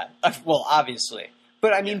issue. Yeah, well, obviously.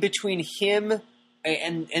 But, I mean, between him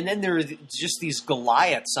and then there are just these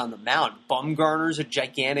Goliaths on the mound. Bumgarner's a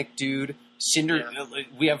gigantic dude.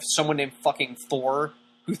 We have someone named fucking Thor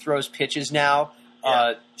who throws pitches now.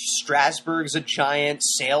 Yeah. Strasburg's a giant.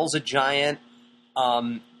 Sale's a giant.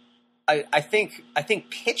 I think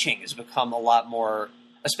pitching has become a lot more,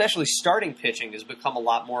 especially starting pitching, has become a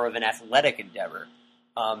lot more of an athletic endeavor.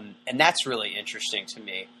 And that's really interesting to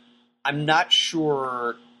me. I'm not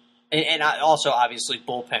sure, and also obviously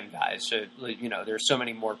bullpen guys. So, there's so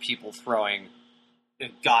many more people throwing,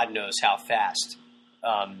 God knows how fast,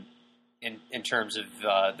 in terms of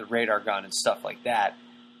the radar gun and stuff like that.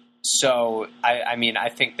 So, I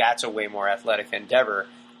think that's a way more athletic endeavor.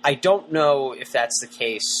 I don't know if that's the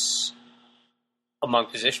case among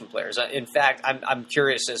position players. In fact, I'm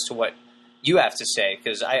curious as to what you have to say,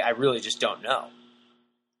 because I really just don't know.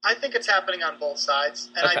 I think it's happening on both sides,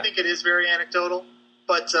 and okay. I think it is very anecdotal.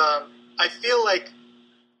 But I feel like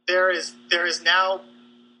there are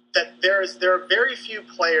very few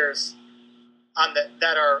players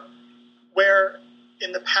that are where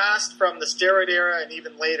in the past, from the steroid era and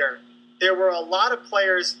even later, there were a lot of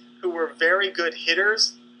players who were very good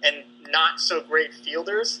hitters and not so great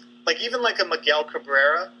fielders. Like even like a Miguel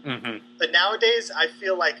Cabrera. Mm-hmm. But nowadays, I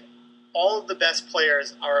feel like all of the best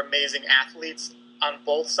players are amazing athletes on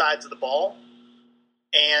both sides of the ball,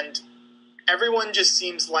 and everyone just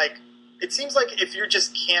seems like if you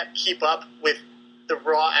just can't keep up with the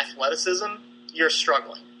raw athleticism, you're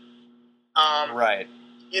struggling. Right.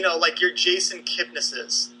 Like your Jason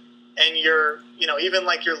Kipnises, and your, even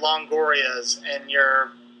like your Longorias, and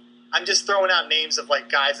I'm just throwing out names of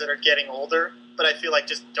like guys that are getting older, but I feel like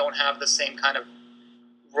just don't have the same kind of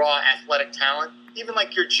raw athletic talent. Even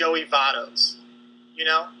like your Joey Vottos,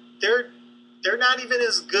 they're not even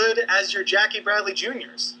as good as your Jackie Bradley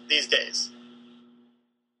Jr.'s these days.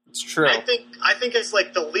 It's true. I think it's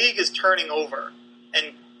like the league is turning over,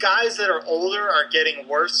 and guys that are older are getting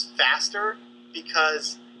worse faster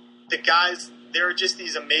because there are just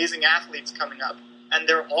these amazing athletes coming up, and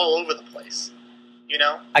they're all over the place.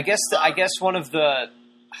 I guess one of the,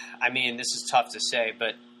 this is tough to say,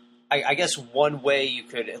 but I guess one way you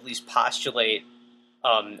could at least postulate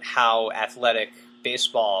how athletic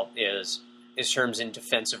baseball is terms in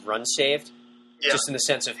defensive runs saved, just in the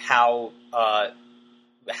sense of how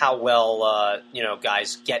well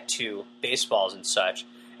guys get to baseballs and such.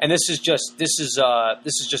 And this is just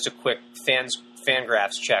a quick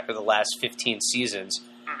Fangraphs check of the last 15 seasons.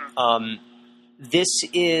 Mm-hmm. This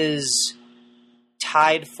is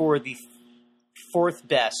tied for the fourth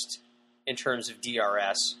best in terms of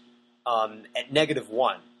DRS at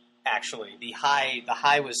 -1. Actually, the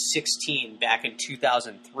high was 16 back in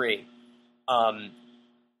 2003.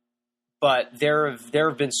 But there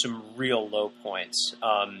have been some real low points.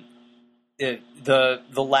 The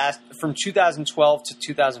last from 2012 to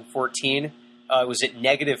 2014 was at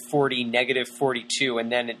 -40, -42,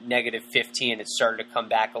 and then at -15 it started to come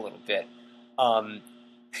back a little bit.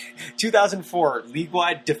 2004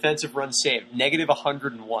 league-wide defensive runs saved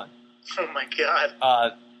 -101. Oh my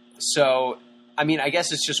god! So I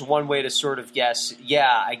guess it's just one way to sort of guess.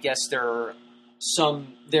 Yeah, I guess there are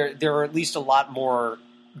at least a lot more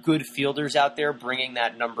good fielders out there bringing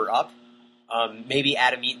that number up. Maybe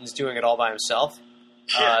Adam Eaton's doing it all by himself.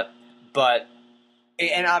 Yeah.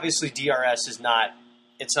 And obviously DRS it's not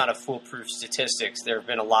a foolproof statistics. There have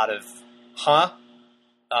been a lot of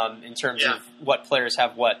in terms of what players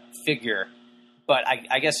have what figure. But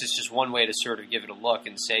I guess it's just one way to sort of give it a look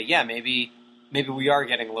and say, yeah, maybe we are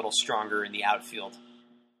getting a little stronger in the outfield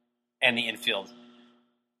and the infield.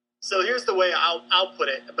 So here's the way I'll put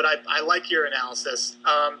it, but I like your analysis.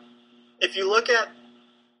 If you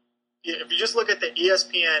just look at the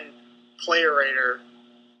ESPN Player Rater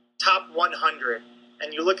top 100,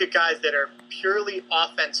 and you look at guys that are purely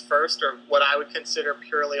offense first, or what I would consider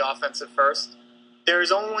purely offensive first,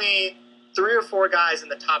 there's only 3 or 4 guys in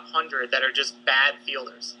the top 100 that are just bad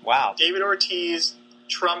fielders. Wow. David Ortiz,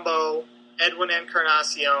 Trumbo, Edwin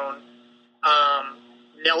Encarnacion,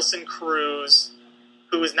 Nelson Cruz,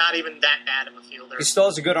 who is not even that bad of a fielder. He still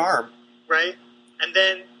has a good arm. Right? And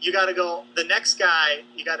then you got to go. The next guy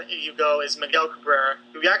you go is Miguel Cabrera,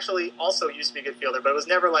 who actually also used to be a good fielder, but was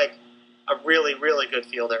never like a really, really good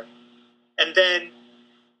fielder. And then,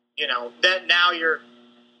 that now you're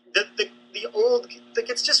the old. Like,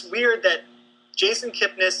 it's just weird that Jason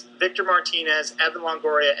Kipnis, Victor Martinez, Evan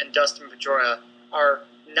Longoria, and Dustin Pedroia are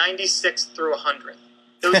 96 through 100.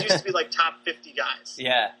 Those used to be like top 50 guys.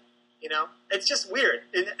 Yeah. It's just weird.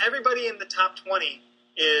 And everybody in the top 20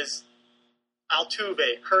 is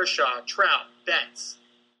Altuve, Kershaw, Trout, Betts,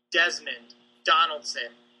 Desmond,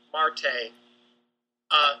 Donaldson, Marte.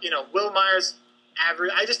 Will Myers,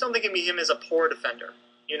 average. I just don't think of him as a poor defender.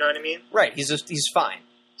 You know what I mean? Right. He's fine.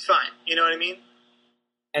 He's fine. You know what I mean?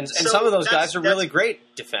 And some of those guys are really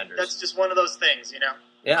great defenders. That's just one of those things,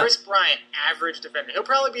 Yeah. Chris Bryant, average defender. He'll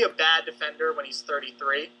probably be a bad defender when he's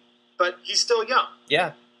 33, but he's still young.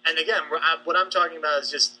 Yeah. And again, what I'm talking about is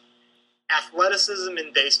just athleticism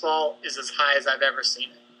in baseball is as high as I've ever seen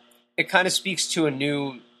it. It kind of speaks to a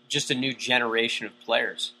new generation of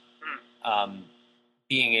players,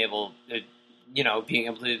 being able to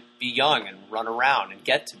be young and run around and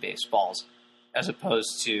get to baseballs, as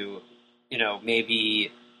opposed to,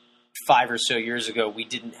 maybe 5 or so years ago we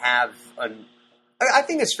didn't have I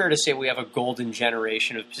think it's fair to say we have a golden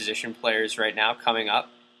generation of position players right now coming up.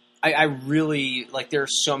 I really there are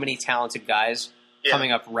so many talented guys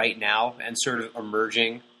coming up right now and sort of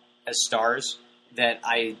emerging as stars that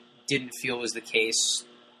I didn't feel was the case.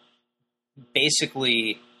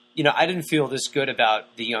 Basically, I didn't feel this good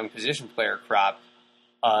about the young position player crop.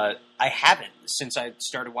 I haven't since I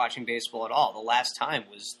started watching baseball at all. The last time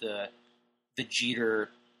was the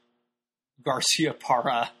Jeter, Garcia,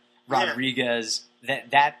 Parra, Rodriguez,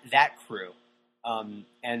 that crew.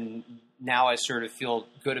 And now I sort of feel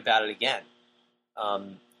good about it again.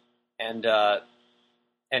 And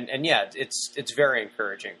yeah, it's very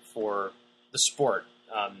encouraging for the sport.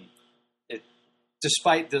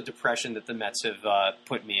 Despite the depression that the Mets have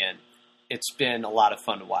put me in, it's been a lot of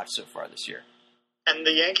fun to watch so far this year. And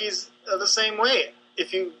the Yankees are the same way.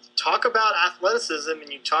 If you talk about athleticism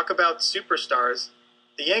and you talk about superstars,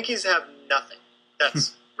 the Yankees have nothing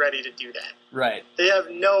that's ready to do that. Right. They have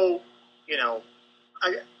no,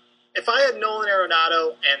 if I had Nolan Arenado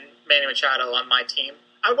and Manny Machado on my team,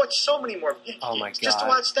 I'd watch so many more Yankee games just to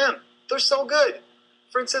watch them. They're so good.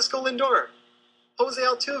 Francisco Lindor, Jose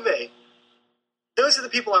Altuve. Those are the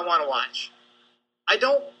people I want to watch. I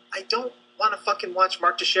don't want to fucking watch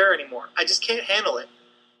Mark Teixeira anymore. I just can't handle it.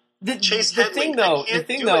 The thing though,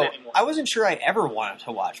 I wasn't sure I ever wanted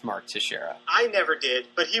to watch Mark Teixeira. I never did,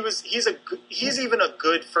 but he's even a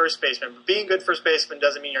good first baseman. But being a good first baseman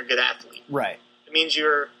doesn't mean you're a good athlete. Right. It means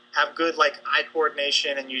you have good eye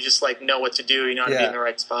coordination and you just know what to do. You know how to be in the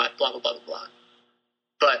right spot. Blah blah blah blah blah.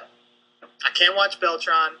 But I can't watch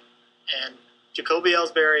Beltran, and Jacoby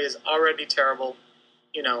Ellsbury is already terrible.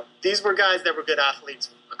 These were guys that were good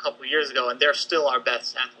athletes a couple years ago, and they're still our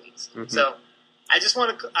best athletes. Mm-hmm. So I just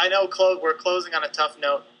want to – I know we're closing on a tough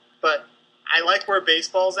note, but I like where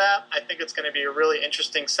baseball's at. I think it's going to be a really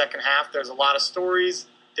interesting second half. There's a lot of stories.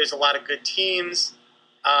 There's a lot of good teams.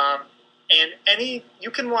 And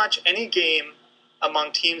you can watch any game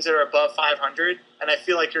among teams that are above 500, and I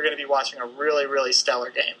feel like you're going to be watching a really, really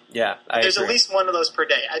stellar game. Yeah, There's at least one of those per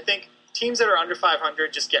day. I think teams that are under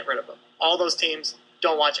 500, just get rid of them. All those teams,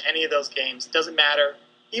 don't watch any of those games. It doesn't matter.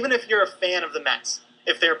 Even if you're a fan of the Mets,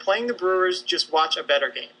 if they're playing the Brewers, just watch a better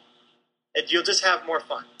game. You'll just have more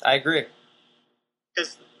fun. I agree.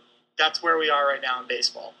 Because that's where we are right now in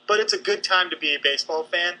baseball. But it's a good time to be a baseball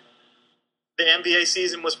fan. The NBA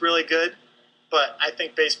season was really good, but I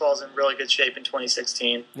think baseball's in really good shape in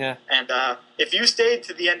 2016. Yeah. And if you stayed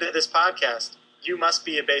to the end of this podcast, you must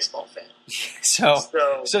be a baseball fan.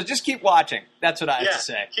 So just keep watching. That's what I have to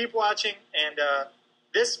say. Keep watching. And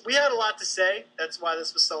we had a lot to say. That's why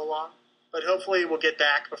this was so long. But hopefully we'll get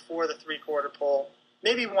back before the three-quarter poll.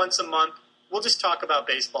 Maybe once a month. We'll just talk about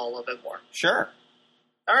baseball a little bit more. Sure.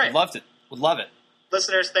 All right. Would love it.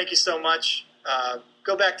 Listeners, thank you so much.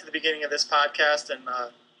 Go back to the beginning of this podcast and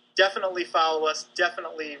definitely follow us.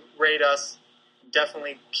 Definitely rate us.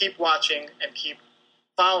 Definitely keep watching and keep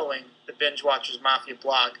following the Binge Watchers Mafia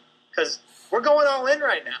blog. Because we're going all in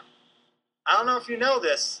right now. I don't know if you know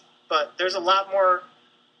this, but there's a lot more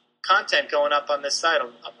content going up on this site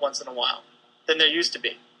once in a while than there used to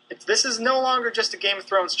be. This is no longer just a Game of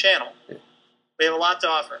Thrones channel. We have a lot to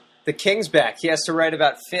offer. The King's back. He has to write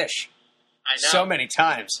about fish. I know. So many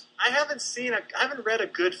times. I haven't read a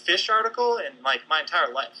good fish article in my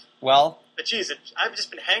entire life. Well, but geez, I've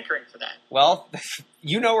just been hankering for that. Well,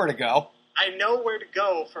 you know where to go. I know where to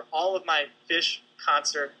go for all of my fish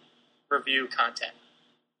concert review content.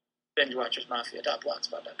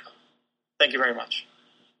 BingeWatchersMafia.blogspot.com. Thank you very much.